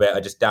it a little bit. I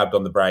just dabbed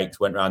on the brakes,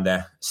 went round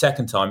there.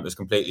 Second time, it was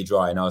completely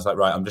dry, and I was like,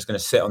 right, I'm just going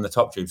to sit on the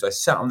top tube. So I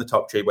sat on the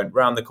top tube, went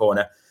round the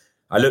corner.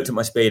 I looked at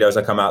my speedo as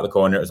I come out the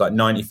corner. It was like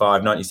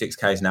 95, 96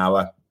 k's an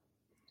hour.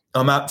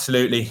 I'm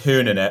absolutely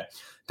hooning it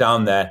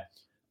down there.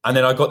 And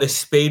then I got this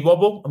speed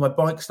wobble, and my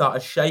bike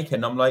started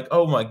shaking. I'm like,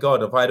 oh my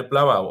God, have I had a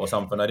blowout or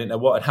something? I didn't know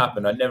what had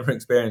happened. I'd never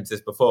experienced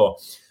this before.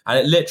 And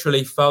it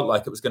literally felt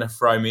like it was going to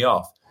throw me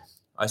off.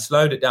 I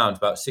slowed it down to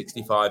about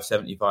 65,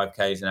 75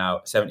 k's an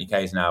hour, 70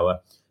 k's an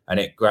hour,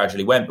 and it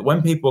gradually went. But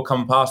when people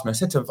come past me, I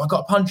said to them, have I got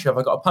a puncher? Have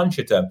I got a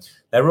puncher to them?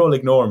 They're all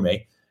ignoring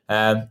me.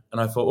 And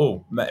I thought,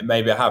 oh,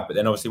 maybe I have. But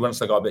then obviously once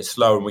I got a bit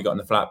slower and we got in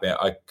the flat bit,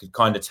 I could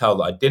kind of tell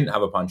that I didn't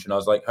have a punch. And I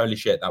was like, holy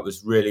shit, that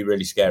was really,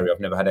 really scary. I've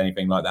never had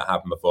anything like that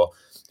happen before.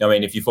 I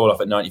mean, if you fall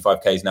off at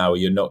 95 k's an hour,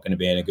 you're not going to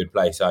be in a good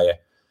place, are you?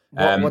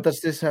 What does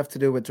this have to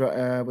do with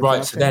right,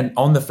 drafting? So then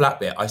on the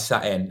flat bit, I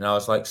sat in and I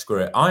was like, screw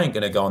it. I ain't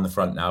going to go on the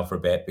front now for a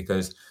bit,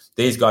 because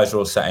these guys are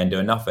all sat in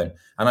doing nothing.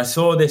 And I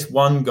saw this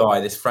one guy,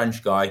 this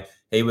French guy,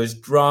 he was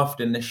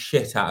drafting the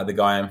shit out of the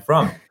guy in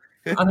front.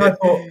 And I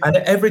thought, and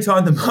every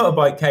time the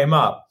motorbike came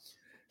up,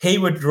 he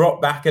would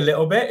drop back a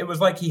little bit. It was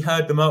like he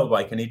heard the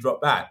motorbike and he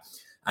dropped back.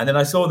 And then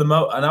I saw the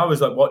and I was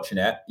like watching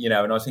it, and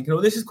I was thinking,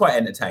 oh, this is quite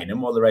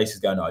entertaining while the race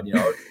is going on. I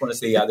just want to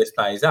see how this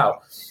plays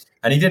out.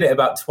 And he did it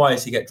about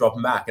twice. He kept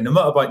dropping back. And the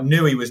motorbike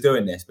knew he was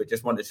doing this, but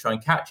just wanted to try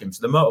and catch him.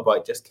 So the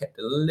motorbike just kept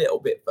a little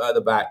bit further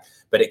back,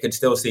 but it could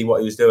still see what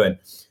he was doing.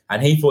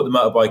 And he thought the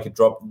motorbike had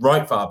dropped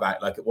right far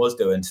back like it was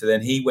doing. So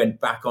then he went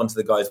back onto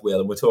the guy's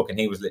wheel. And we're talking,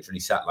 he was literally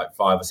sat like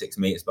 5 or 6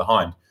 meters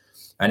behind.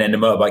 And then the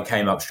motorbike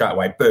came up straight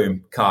away.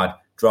 Boom, card,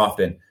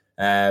 drafting.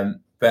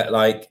 But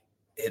like,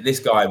 this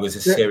guy was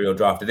a serial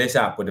drafter. This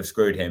app would have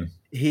screwed him.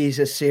 He's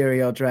a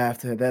serial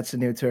drafter. That's a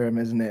new term,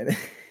 isn't it?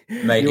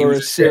 Mate, You're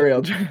a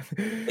serial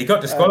drafter. He got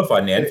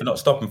disqualified in the end for not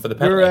stopping for the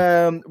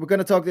penalty. We're going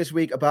to talk this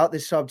week about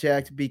this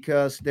subject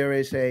because there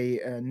is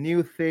a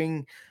new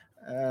thing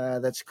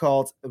that's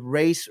called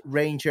Race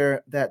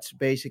Ranger. That's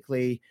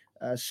basically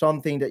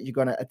something that you're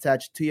going to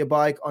attach to your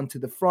bike onto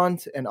the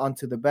front and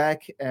onto the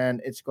back,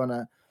 and it's going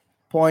to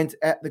point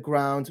at the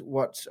ground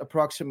what's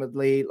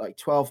approximately like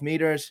 12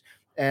 meters.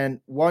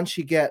 And once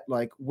you get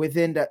like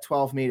within that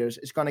 12 meters,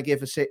 it's going to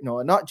give a signal,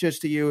 and not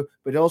just to you,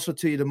 but also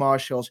to the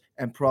marshals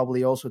and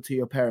probably also to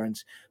your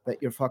parents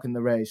that you're fucking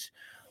the race.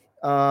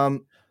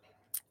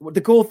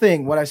 The cool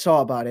thing, what I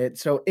saw about it,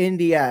 so in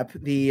the app,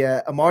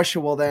 a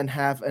marshal will then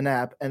have an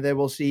app, and they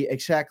will see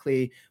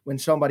exactly when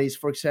somebody's,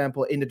 for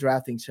example, in the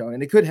drafting zone.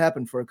 And it could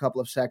happen for a couple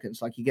of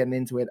seconds, like you're getting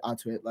into it, out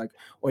to it, like,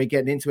 or you're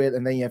getting into it,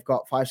 and then you've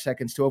got 5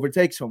 seconds to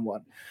overtake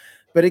someone.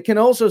 But it can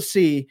also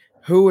see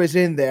who is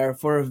in there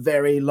for a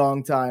very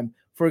long time.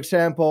 For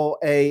example,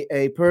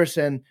 a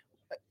person,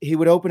 he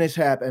would open his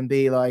app and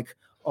be like,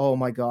 oh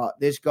my God,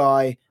 this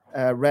guy,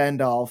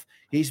 Randolph,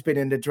 he's been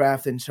in the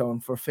drafting zone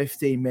for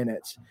 15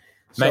 minutes.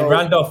 Mate,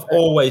 Randolph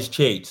always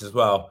cheats as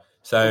well.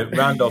 So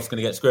Randolph's going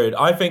to get screwed.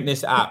 I think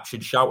this app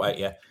should shout at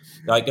you.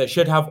 Like, it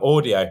should have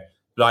audio.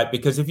 Like,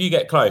 because if you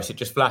get close, it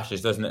just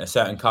flashes, doesn't it, a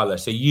certain color.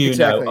 So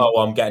know,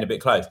 oh, I'm getting a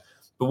bit close.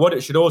 But what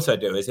it should also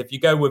do is if you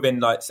go within,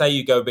 like, say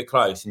you go a bit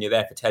close and you're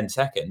there for 10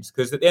 seconds,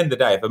 because at the end of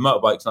the day, if a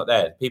motorbike's not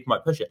there, people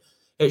might push it.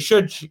 It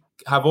should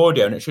have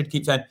audio, and it should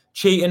keep saying,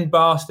 cheating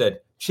bastard,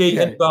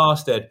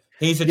 bastard.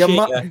 He's a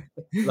cheater.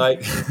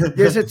 Like,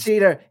 he's a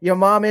cheater. Your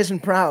mom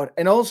isn't proud.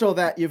 And also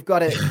that you've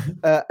got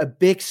a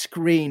big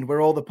screen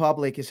where all the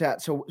public is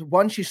at. So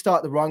once you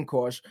start the run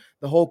course,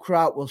 the whole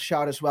crowd will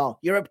shout as well,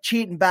 you're a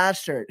cheating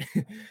bastard.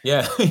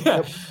 Yeah.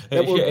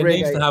 It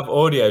needs to have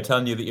audio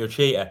telling you that you're a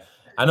cheater.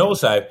 And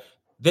also,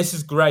 this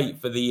is great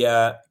for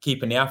the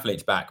keeping the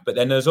athletes back. But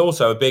then there's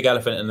also a big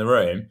elephant in the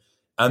room,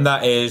 and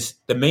that is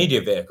the media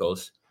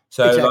vehicles.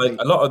 So like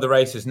a lot of the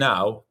races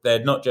now,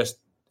 it's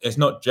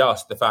not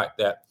just the fact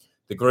that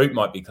the group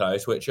might be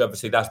close, which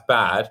obviously that's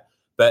bad.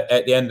 But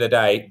at the end of the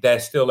day, they're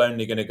still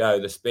only going to go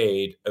the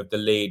speed of the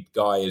lead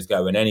guy is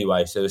going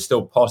anyway. So it's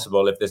still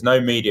possible, if there's no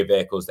media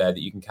vehicles there,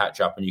 that you can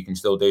catch up and you can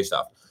still do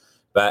stuff.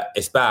 But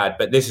it's bad.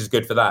 But this is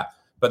good for that.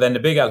 But then the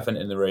big elephant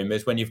in the room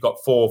is when you've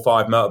got 4 or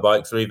 5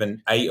 motorbikes, or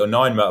even 8 or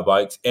 9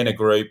 motorbikes in a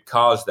group,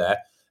 cars there,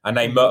 and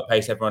they motor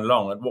pace everyone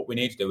along. And what we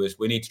need to do is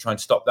we need to try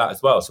and stop that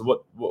as well. So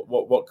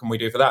what can we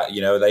do for that?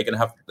 You know, are they going to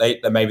have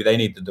maybe they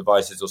need the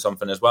devices or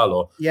something as well?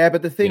 Or yeah,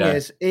 but the thing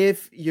is,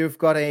 if you've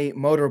got a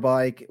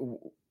motorbike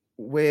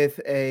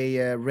with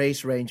a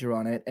race ranger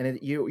on it, and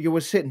you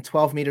were sitting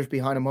 12 meters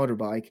behind a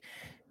motorbike,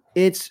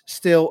 it's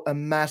still a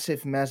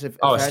massive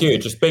Oh, it's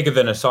huge. advantage. It's bigger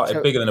than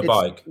So bigger than a it's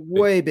bike.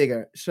 way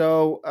bigger.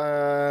 So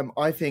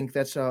I think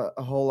that's a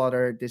whole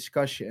other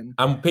discussion.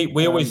 And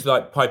we always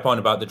like pipe on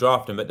about the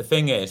drafting, but the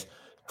thing is,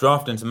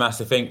 drafting's a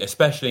massive thing,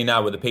 especially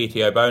now with the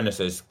PTO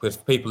bonuses. Because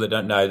for people that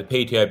don't know, the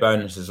PTO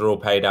bonuses are all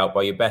paid out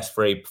by your best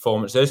three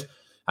performances,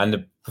 and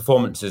the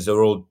performances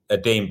are all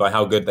deemed by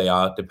how good they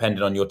are,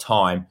 depending on your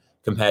time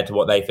compared to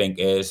what they think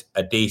is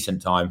a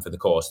decent time for the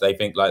course. They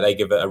think like they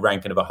give it a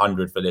ranking of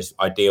 100 for this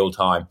ideal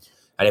time,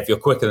 and if you're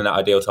quicker than that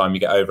ideal time, you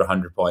get over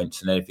 100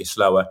 points, and then if you're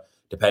slower,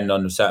 depending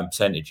on a certain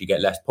percentage, you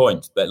get less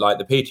points. But like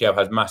the PTO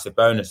has massive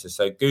bonuses.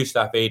 So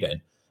Gustav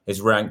Iden is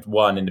ranked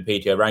 1 in the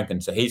PTO ranking.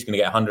 So he's going to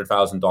get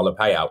 $100,000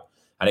 payout.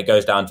 And it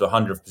goes down to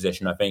 100th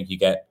position. I think you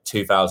get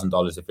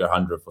 $2,000 if you're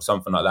 100th or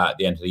something like that at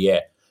the end of the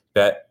year.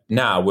 But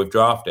now with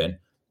drafting,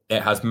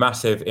 it has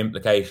massive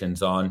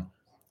implications on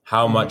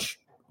how much,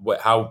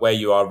 where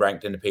you are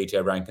ranked in the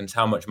PTO rankings,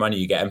 how much money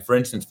you get. And for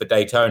instance, for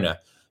Daytona,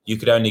 you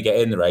could only get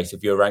in the race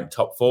if you're ranked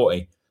top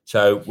 40.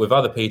 So with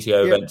other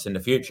PTO events in the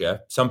future,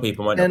 some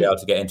people might not be able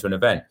to get into an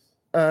event.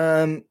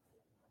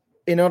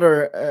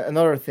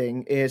 Another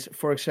thing is,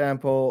 for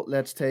example,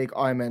 let's take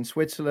Ironman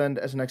Switzerland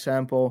as an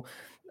example.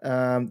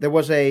 There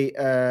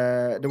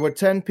were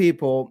 10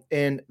 people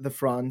in the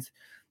front,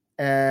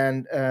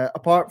 and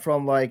apart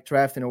from like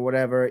drafting or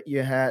whatever,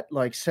 you had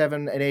like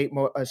 7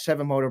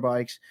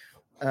 motorbikes.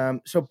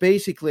 So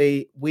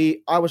basically,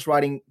 I was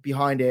riding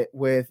behind it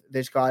with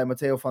this guy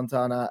Matteo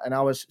Fontana, and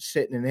I was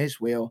sitting in his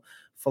wheel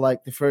for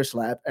like the first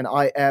lap, and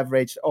I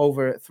averaged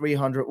over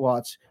 300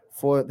 watts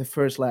for the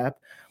first lap.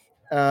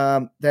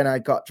 Then I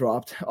got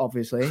dropped,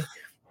 obviously.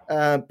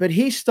 But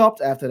he stopped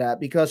after that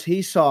because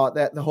he saw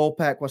that the whole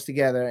pack was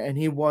together and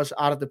he was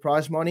out of the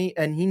prize money,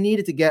 and he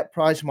needed to get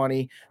prize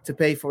money to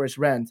pay for his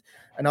rent.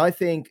 And I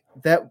think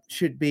that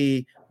should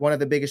be one of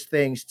the biggest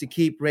things to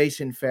keep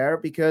racing fair,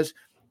 because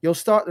you'll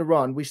start the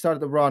run. We started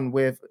the run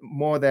with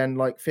more than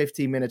like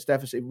 15 minutes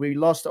deficit. We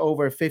lost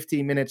over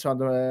 15 minutes on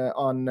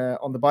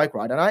the bike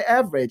ride, and I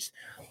averaged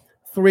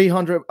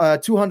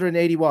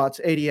 280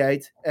 watts,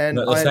 88. And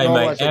not the same,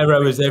 mate.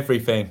 Aero is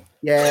everything.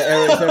 Yeah,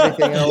 aero is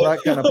everything and all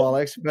that kind of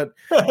bollocks. But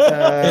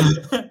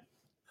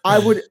I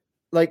would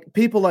like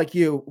people like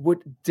you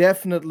would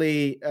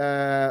definitely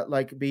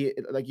be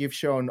like you've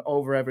shown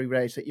over every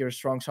race that you're a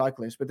strong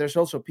cyclist. But there's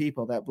also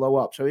people that blow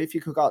up. So if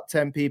you cook out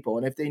 10 people,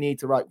 and if they need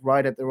to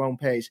ride at their own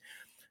pace,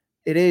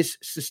 it is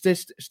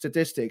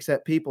statistics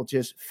that people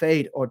just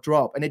fade or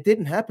drop, and it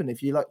didn't happen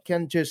if you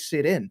can just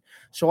sit in.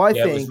 So I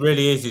think it was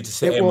really easy to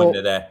sit in when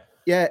they're there.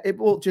 Yeah, it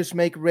will just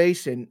make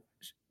racing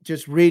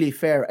just really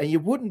fair, and you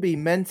wouldn't be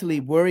mentally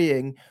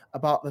worrying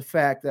about the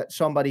fact that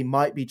somebody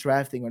might be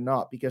drafting or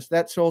not, because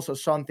that's also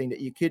something that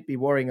you could be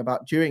worrying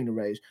about during the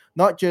race.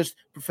 Not just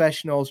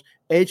professionals,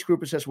 age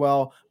groupers as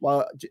well.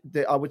 Well,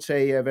 I would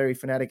say very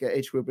fanatic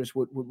age groupers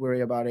would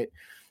worry about it.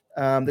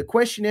 The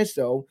question is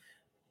though,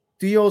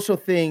 do you also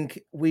think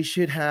we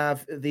should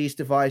have these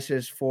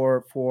devices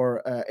for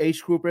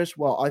age groupers?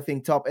 Well, I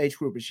think top age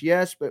groupers,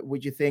 yes. But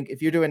would you think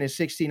if you're doing a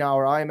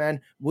 16-hour Ironman,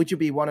 would you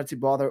be wanted to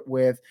bother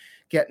with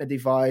getting a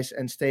device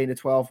and stay in the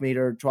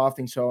 12-meter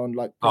drafting zone?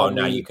 Like, probably... Oh,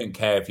 no, you couldn't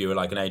care if you were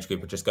like an age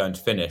grouper just going to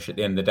finish. At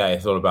the end of the day,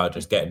 it's all about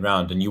just getting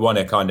around. And you want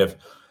to kind of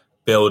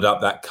build up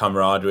that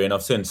camaraderie. And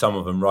I've seen some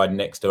of them riding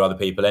next to other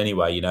people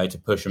anyway, to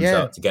push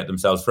themselves, to get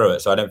themselves through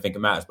it. So I don't think it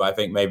matters. But I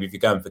think maybe if you're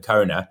going for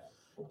Kona,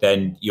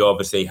 then you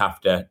obviously have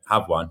to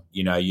have one.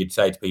 You'd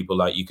say to people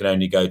like you can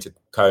only go to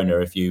Kona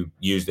if you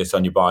use this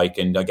on your bike,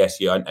 and I guess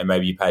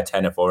maybe you pay a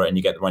tenner for it and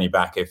you get the money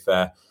back if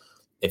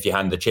you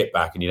hand the chip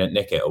back and you don't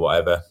nick it or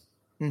whatever.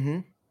 Mm-hmm.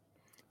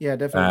 Yeah,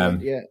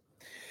 definitely. Yeah.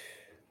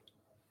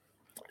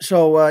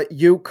 So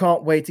you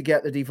can't wait to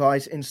get the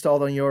device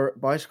installed on your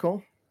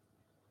bicycle?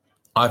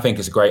 I think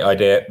it's a great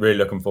idea. Really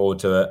looking forward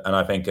to it, and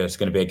I think it's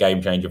going to be a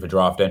game changer for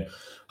drafting.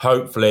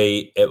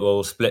 Hopefully it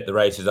will split the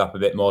races up a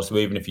bit more. So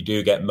even if you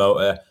do get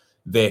motor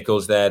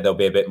vehicles there, they'll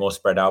be a bit more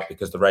spread out,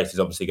 because the race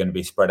is obviously going to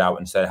be spread out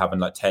instead of having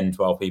like 10,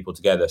 12 people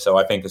together. So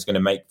I think it's going to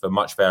make for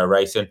much fairer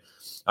racing.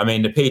 I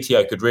mean, the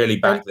PTO could really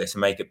back this and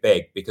make it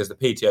big, because the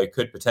PTO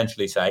could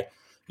potentially say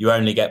you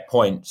only get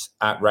points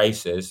at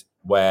races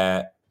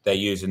where they're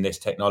using this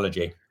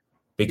technology,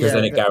 because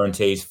then it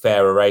guarantees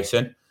fairer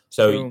racing.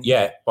 So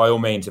by all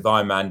means, if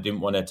Ironman didn't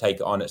want to take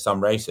it on at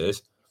some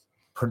races,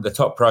 the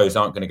top pros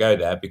aren't going to go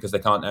there because they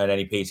can't earn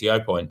any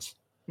PTO points.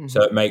 Mm-hmm.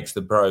 So it makes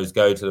the pros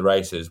go to the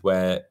races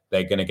where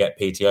they're going to get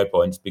PTO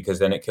points, because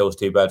then it kills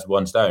two birds with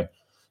one stone.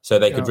 So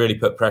they could really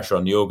put pressure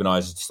on the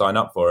organisers to sign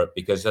up for it,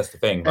 because that's the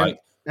thing.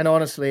 And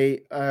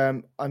honestly,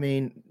 I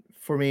mean,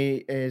 for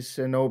me, it's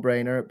a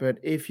no-brainer. But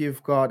if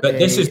you've got,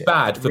 this is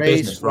bad for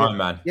business, right,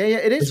 man? Yeah,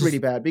 it is really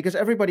bad, because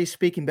everybody's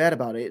speaking bad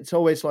about it. It's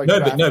always like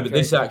but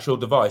this actual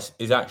device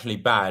is actually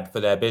bad for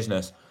their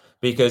business.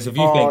 Because if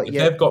you think, if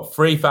they've got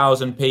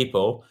 3,000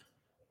 people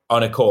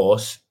on a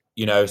course,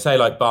 say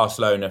like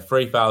Barcelona,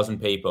 3,000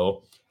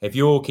 people, if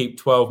you all keep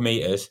 12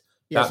 meters,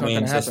 that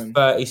means there's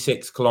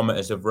 36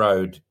 kilometers of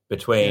road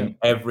between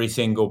every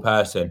single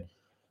person.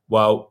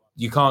 Well,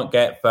 you can't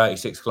get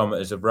 36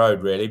 kilometers of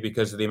road really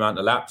because of the amount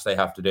of laps they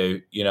have to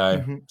do,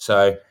 Mm-hmm.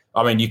 So,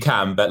 I mean, you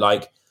can, but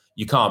like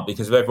you can't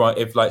because of everyone,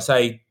 if like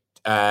say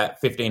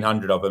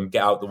 1,500 of them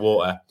get out the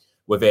water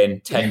within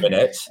 10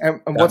 minutes.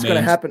 And what's going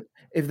to happen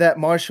if that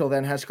marshal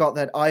then has got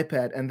that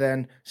iPad and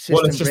then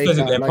system it's just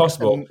physically breakdown,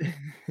 impossible.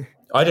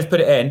 I just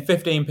put it in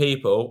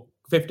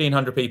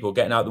 1,500 people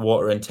getting out the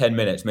water in 10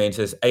 minutes means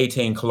there's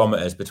 18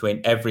 kilometers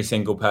between every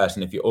single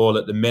person if you're all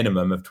at the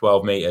minimum of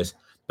 12 meters.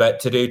 But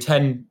to do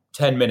 10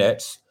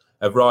 minutes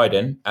of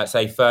riding at,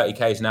 say, 30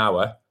 k's an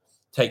hour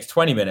takes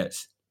 20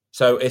 minutes.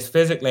 So it's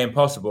physically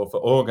impossible for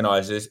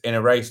organisers in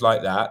a race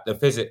like that.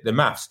 The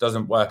maths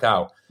doesn't work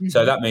out. Mm-hmm.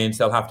 So that means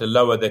they'll have to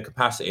lower the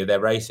capacity of their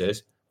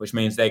races, which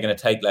means they're going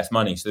to take less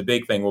money. So the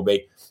big thing will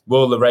be,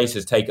 will the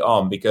racers take it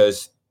on?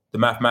 Because the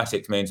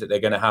mathematics means that they're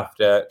going to have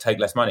to take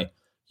less money.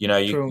 You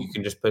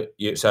can just but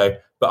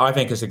I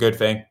think it's a good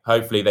thing.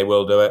 Hopefully they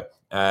will do it.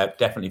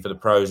 Definitely for the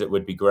pros, it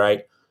would be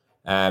great.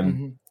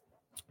 And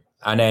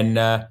then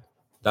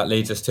that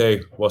leads us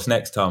to what's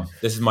next, Tom.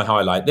 This is my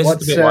highlight. This is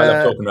the bit I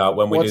love talking about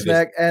when we do this.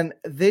 Next? And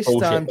this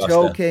time,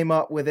 Joe came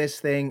up with this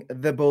thing,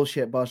 the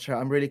bullshit buster.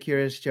 I'm really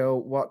curious, Joe,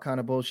 what kind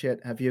of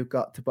bullshit have you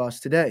got to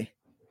bust today?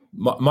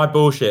 My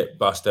bullshit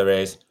buster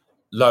is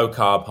low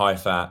carb, high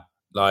fat.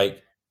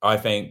 Like, I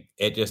think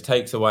it just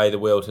takes away the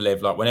will to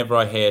live. Like, whenever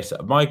I hear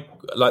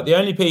the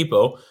only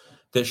people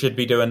that should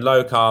be doing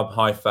low carb,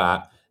 high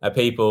fat are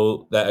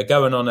people that are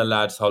going on a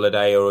lad's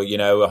holiday or,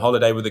 a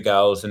holiday with the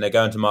girls, and they're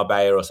going to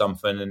Marbella or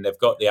something, and they've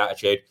got the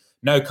attitude,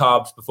 no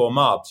carbs before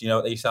marbs. You know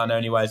what they sound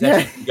only ways. You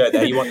can go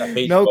there. You want that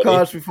beach no body.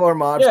 Carbs before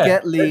marbs.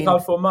 Get lean. No carbs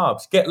before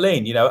marbs. Get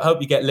lean. I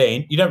hope you get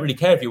lean. You don't really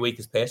care if you're weak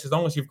as piss, as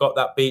long as you've got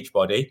that beach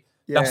body.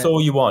 Yeah. That's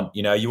all you want.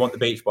 You want the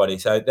beach body.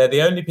 So they're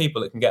the only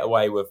people that can get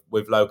away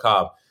with low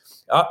carb.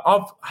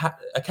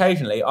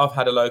 Occasionally I've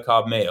had a low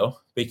carb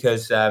meal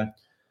because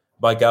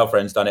my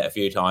girlfriend's done it a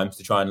few times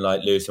to try and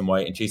lose some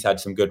weight, and she's had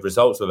some good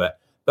results with it.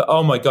 But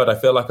oh my God, I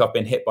feel like I've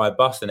been hit by a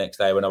bus the next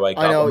day when I wake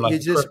up. I'm like a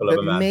cripple of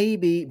a man.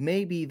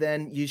 Maybe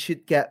then you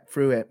should get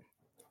through it.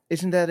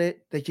 Isn't that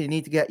it? That you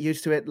need to get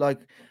used to it, like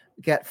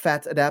get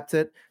fat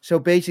adapted. So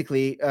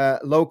basically,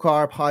 low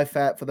carb, high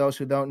fat, for those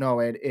who don't know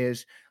it,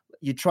 is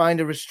you're trying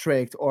to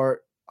restrict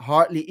or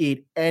hardly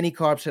eat any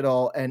carbs at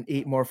all and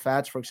eat more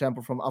fats, for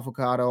example, from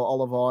avocado,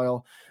 olive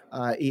oil,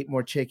 eat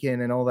more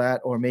chicken and all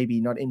that, or maybe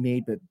not in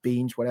meat, but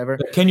beans, whatever.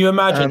 But can you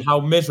imagine how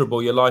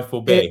miserable your life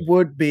will be? It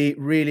would be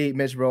really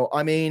miserable.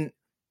 I mean,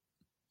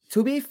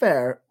 to be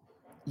fair,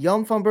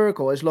 Jan van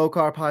Berkel is low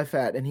carb, high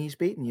fat, and he's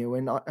beaten you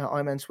in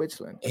Ironman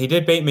Switzerland. He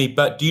did beat me,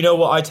 but do you know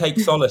what I take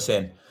solace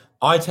in?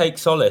 I take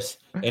solace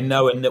in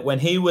knowing that when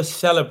he was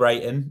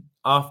celebrating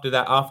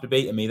after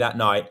beating me that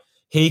night,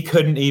 he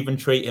couldn't even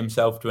treat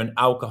himself to an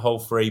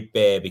alcohol-free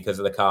beer because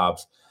of the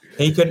carbs.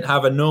 He couldn't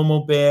have a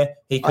normal beer.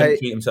 He couldn't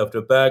treat himself to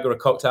a burger, a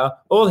cocktail.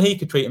 All he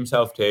could treat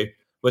himself to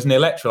was an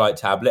electrolyte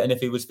tablet, and if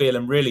he was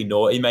feeling really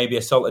naughty, maybe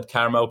a salted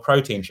caramel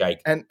protein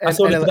shake. And that's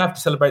all he could have to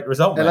celebrate the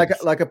result. And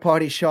like a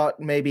party shot,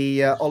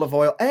 maybe olive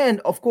oil. And,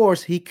 of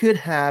course, he could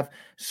have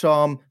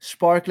some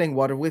sparkling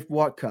water with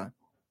vodka.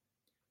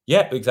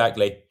 Yeah,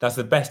 exactly. That's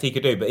the best he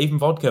could do. But even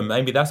vodka,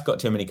 maybe that's got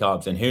too many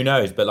carbs in. Who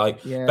knows?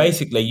 But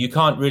basically, you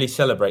can't really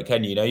celebrate,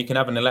 can you? You can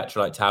have an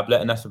electrolyte tablet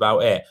and that's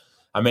about it.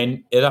 I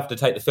mean, you'd have to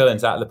take the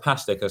fillings out of the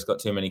pasta because it's got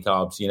too many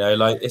carbs,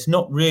 it's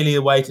not really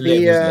the way to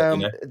live,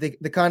 is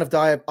it? The kind of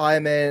diet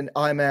I'm at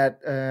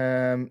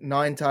 9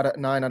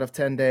 out of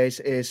 10 days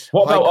is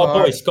what about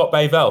our boy, Scott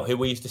Bayvell, who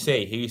we used to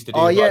see? He used to do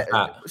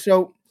that.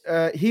 So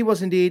he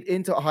was indeed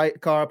into high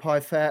carb, high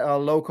fat,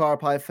 low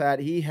carb, high fat.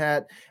 He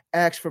had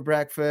eggs for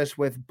breakfast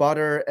with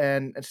butter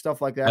and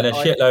stuff like that. And a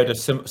shitload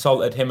of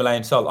salted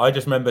Himalayan salt. I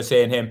just remember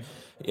seeing him.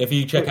 If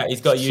you check out,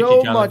 he's got a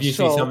YouTube channel. If you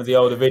see some of the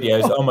older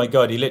videos, oh my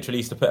God, he literally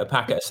used to put a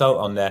packet of salt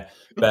on there.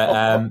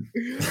 But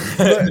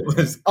it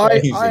was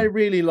crazy. I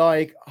really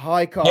like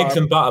high carb. Eggs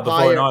and butter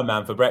before an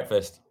Ironman for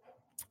breakfast.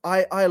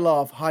 I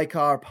love high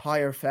carb,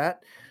 higher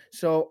fat.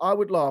 So I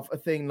would love a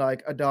thing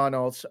like a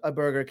Donald's, a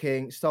Burger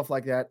King, stuff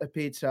like that, a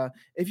pizza.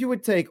 If you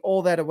would take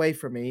all that away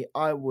from me,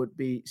 I would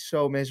be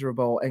so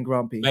miserable and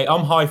grumpy. Mate,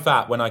 I'm high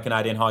fat when I can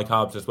add in high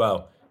carbs as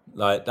well.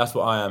 That's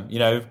what I am.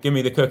 Give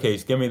me the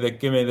cookies, give me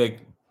the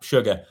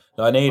sugar.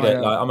 I need it.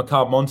 I'm a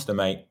carb monster,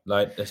 mate.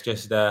 That's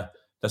just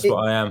that's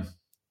what I am.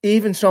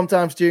 Even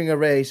sometimes during a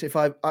race, if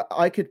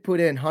I could put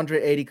in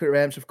 180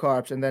 grams of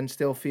carbs and then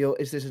still feel,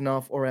 is this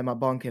enough or am I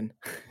bunking?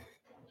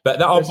 But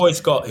that old boy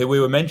Scott, who we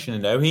were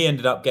mentioning, though, he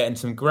ended up getting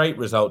some great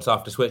results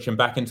after switching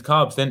back into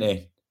carbs, didn't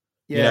he?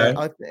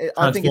 Yeah,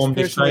 I think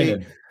it's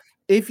personally,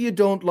 if you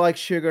don't like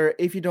sugar,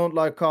 if you don't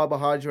like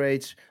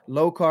carbohydrates,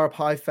 low carb,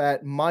 high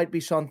fat might be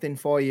something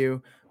for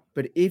you.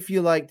 But if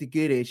you like the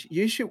goodies,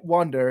 you should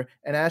wonder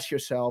and ask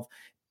yourself,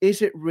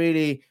 is it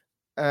really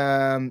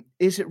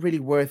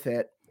worth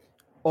it?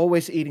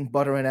 Always eating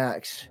butter and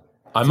eggs.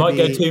 I might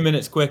go 2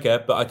 minutes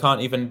quicker, but I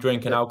can't even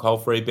drink an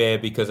alcohol-free beer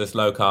because it's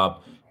low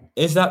carb.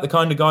 Is that the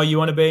kind of guy you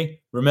want to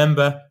be?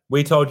 Remember,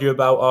 we told you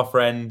about our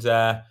friend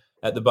at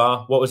the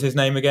bar. What was his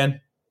name again?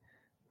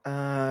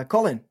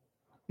 Colin.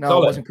 No,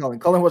 Colin. It wasn't Colin.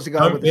 Colin was the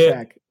guy with the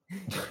shack.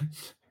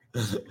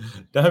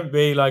 Don't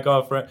be like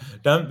our friend.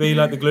 Don't be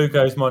like the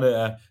glucose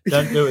monitor.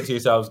 Don't do it to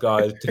yourselves,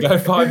 guys. To go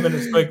 5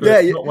 minutes quicker,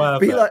 it's not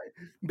worth it.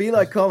 Be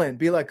like Colin.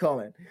 Be like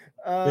Colin.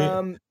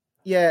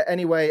 Yeah.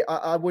 Anyway,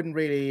 I wouldn't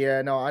really.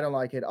 No, I don't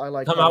like it. I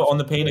like come out on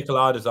the pina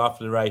coladas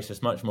after the race.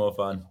 It's much more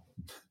fun.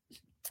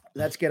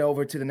 Let's get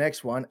over to the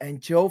next one.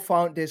 And Joe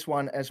found this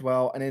one as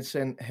well, and it's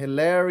an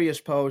hilarious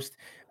post.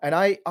 And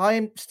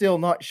I'm still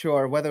not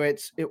sure whether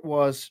it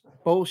was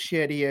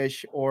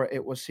bullshitty-ish or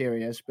it was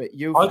serious. But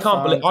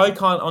I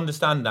can't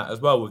understand that as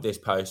well with this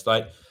post.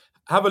 Like,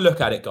 have a look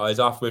at it, guys,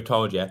 after we've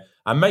told you,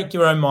 and make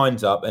your own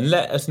minds up, and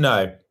let us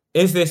know: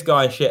 is this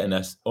guy shitting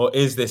us, or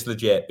is this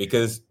legit?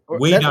 Because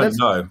we don't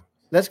know.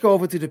 Let's go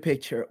over to the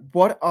picture.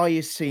 What are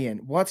you seeing?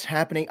 What's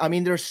happening? I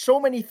mean, there's so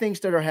many things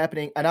that are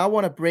happening, and I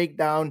want to break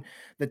down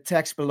the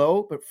text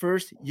below. But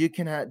first, you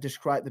can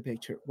describe the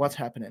picture. What's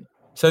happening?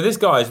 So this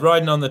guy's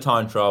riding on the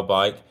time trial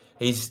bike.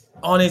 He's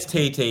on his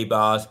TT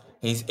bars.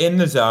 He's in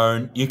the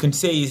zone. You can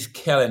see he's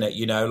killing it.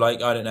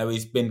 Like, I don't know,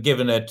 he's been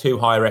given a too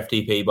higher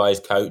FTP by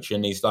his coach,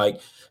 and he's like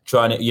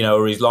trying to,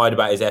 or he's lied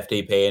about his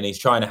FTP, and he's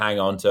trying to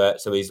hang on to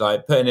it. So he's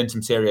like putting in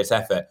some serious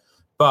effort.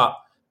 But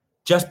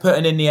just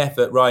putting in the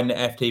effort riding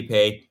at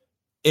FTP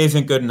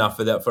isn't good enough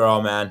for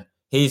our man.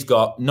 He's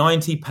got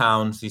 90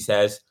 pounds, he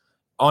says,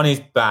 on his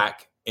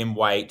back in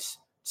weights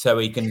so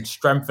he can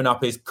strengthen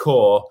up his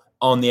core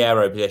on the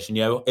aero position.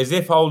 As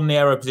if holding the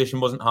aero position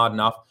wasn't hard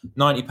enough.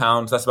 90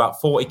 pounds, that's about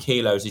 40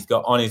 kilos he's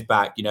got on his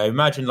back.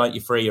 Imagine like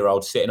your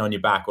 3-year-old sitting on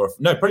your back, or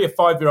probably a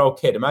 5-year-old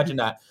kid. Imagine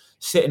that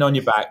sitting on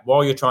your back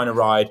while you're trying to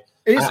ride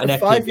at an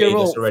FTP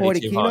that's already 40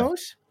 too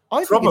kilos? High.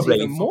 I probably think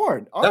it's even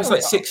more. That's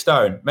like 6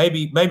 stone,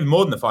 maybe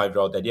more than the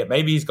 5-year-old did. Yeah,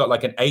 maybe he's got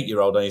like an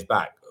 8-year-old on his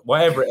back.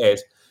 Whatever it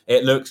is,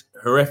 it looks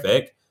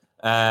horrific.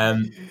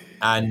 And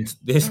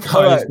this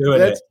guy is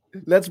doing it.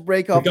 Let's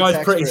break up. The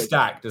guy's pretty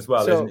stacked as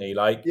well, isn't he?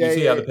 Like you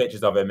see other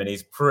pictures of him, and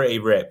he's pretty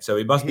ripped. So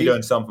he must be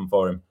doing something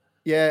for him.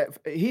 Yeah,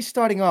 he's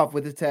starting off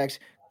with the text.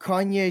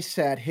 Kanye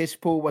said his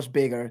pool was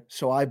bigger,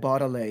 so I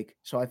bought a lake.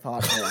 So I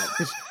thought, all right,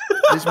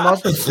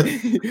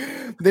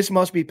 this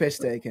must be piss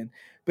taken.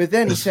 But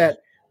then he said,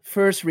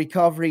 first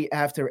recovery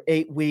after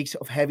 8 weeks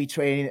of heavy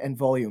training and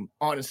volume.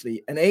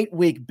 Honestly, an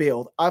 8-week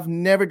build. I've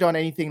never done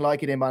anything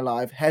like it in my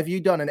life. Have you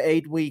done an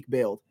 8-week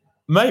build?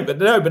 Mate, but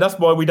that's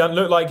why we don't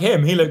look like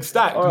him. He looks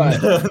stacked. Right.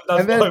 That's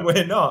why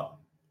we're not.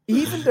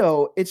 Even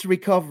though it's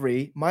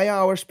recovery, my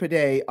hours per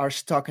day are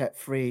stuck at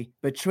 3,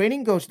 but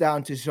training goes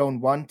down to zone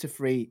 1 to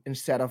 3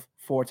 instead of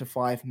 4 to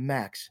 5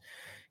 max.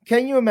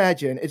 Can you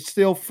imagine? It's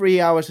still 3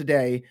 hours a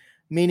day,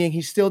 meaning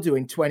he's still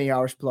doing 20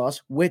 hours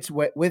plus with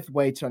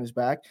weights on his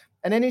back.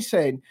 And then he's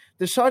saying,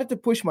 decided to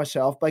push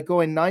myself by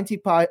going 90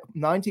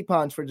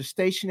 pounds for the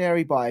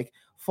stationary bike,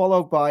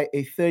 followed by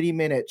a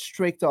 30-minute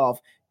strict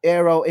off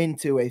aero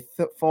into a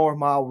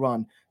 4-mile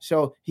run.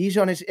 So he's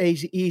on his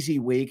easy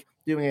week,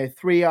 doing a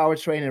 3-hour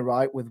training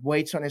ride with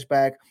weights on his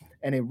back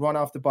and a run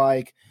off the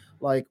bike,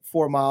 like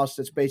 4 miles.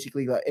 That's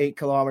basically like 8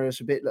 kilometers,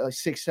 a bit like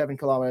 6-7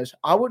 kilometers.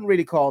 I wouldn't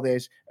really call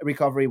this a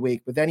recovery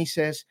week. But then he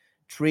says,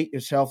 treat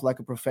yourself like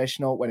a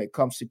professional when it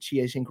comes to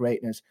chasing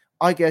greatness.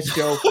 I guess,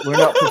 Joe, we're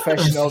not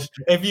professionals.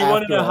 If you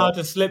want to know how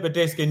to slip a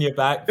disc in your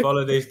back,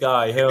 follow this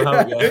guy. He'll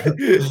help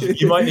you.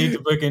 You might need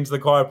to book into the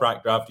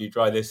chiropractor after you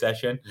try this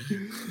session.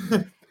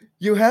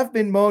 You have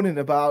been moaning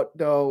about,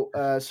 though,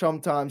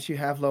 sometimes you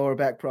have lower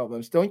back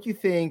problems. Don't you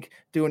think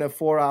doing a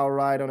 4-hour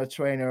ride on a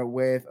trainer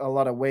with a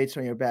lot of weights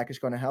on your back is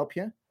going to help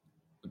you?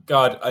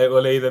 God, it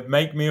will either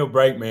make me or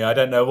break me. I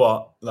don't know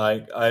what.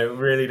 Like, I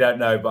really don't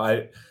know,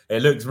 but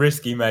it looks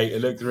risky, mate. It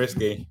looks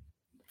risky.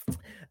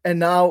 And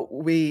now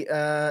we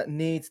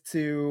need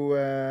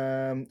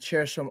to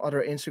share some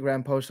other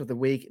Instagram posts of the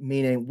week,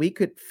 meaning we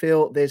could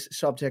fill this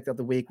subject of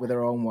the week with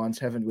our own ones,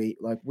 haven't we?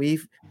 Like,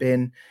 we've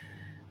been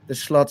the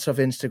sluts of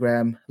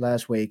Instagram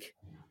last week.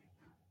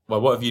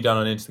 Well, what have you done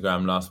on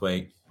Instagram last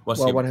week?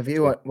 What have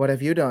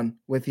you done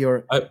with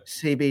your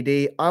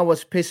CBD? I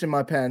was pissing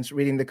my pants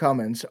reading the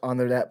comments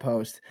under that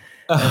post.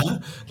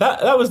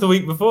 That was the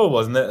week before,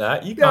 wasn't it?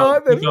 That you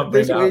can't bring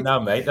that up now,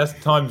 mate. That's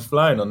time's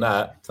flown on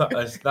that.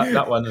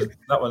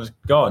 That one's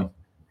gone.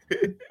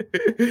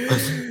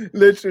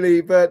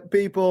 Literally, but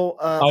people.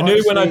 I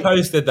knew when I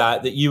posted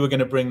that you were going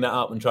to bring that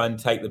up and try and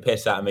take the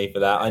piss out of me for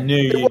that. I knew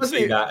you'd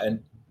see that,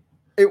 and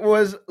it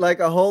was like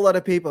a whole lot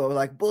of people were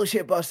like,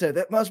 "Bullshit Buster,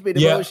 that must be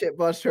the Bullshit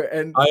Buster."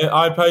 And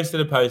I posted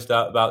a post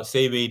up about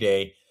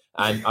CBD,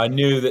 and I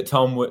knew that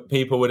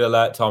people would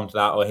alert Tom to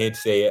that, or he'd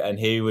see it, and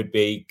he would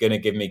be going to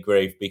give me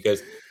grief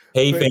because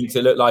he thinks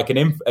it looked like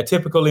a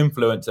typical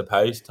influencer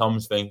post.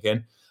 Tom's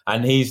thinking,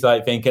 and he's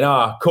like thinking,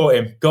 caught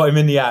him, got him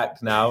in the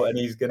act now, and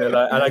he's gonna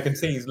and I can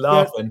see he's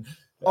laughing.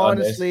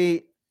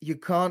 Honestly, you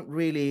can't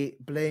really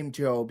blame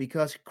Joe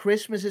because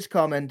Christmas is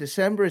coming.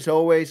 December is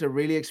always a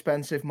really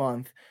expensive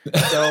month.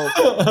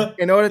 So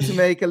in order to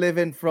make a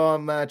living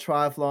from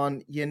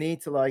triathlon, you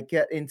need to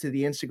get into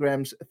the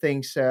Instagrams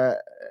things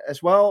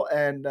as well.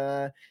 And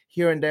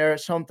here and there,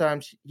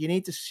 sometimes you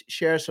need to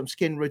share some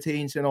skin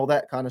routines and all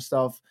that kind of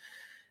stuff.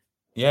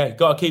 Yeah,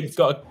 got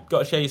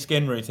to share your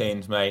skin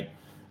routines, mate.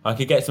 I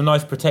could get some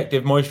nice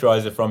protective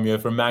moisturiser from you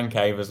from Man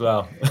Cave as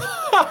well.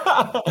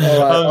 All right,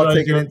 I'll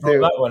take it into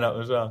that one up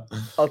as well.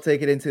 I'll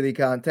take it into the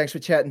account. Thanks for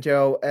chatting,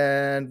 Joe,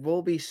 and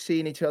we'll be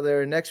seeing each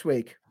other next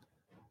week.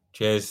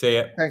 Cheers. See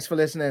ya. Thanks for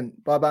listening.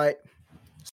 Bye-bye.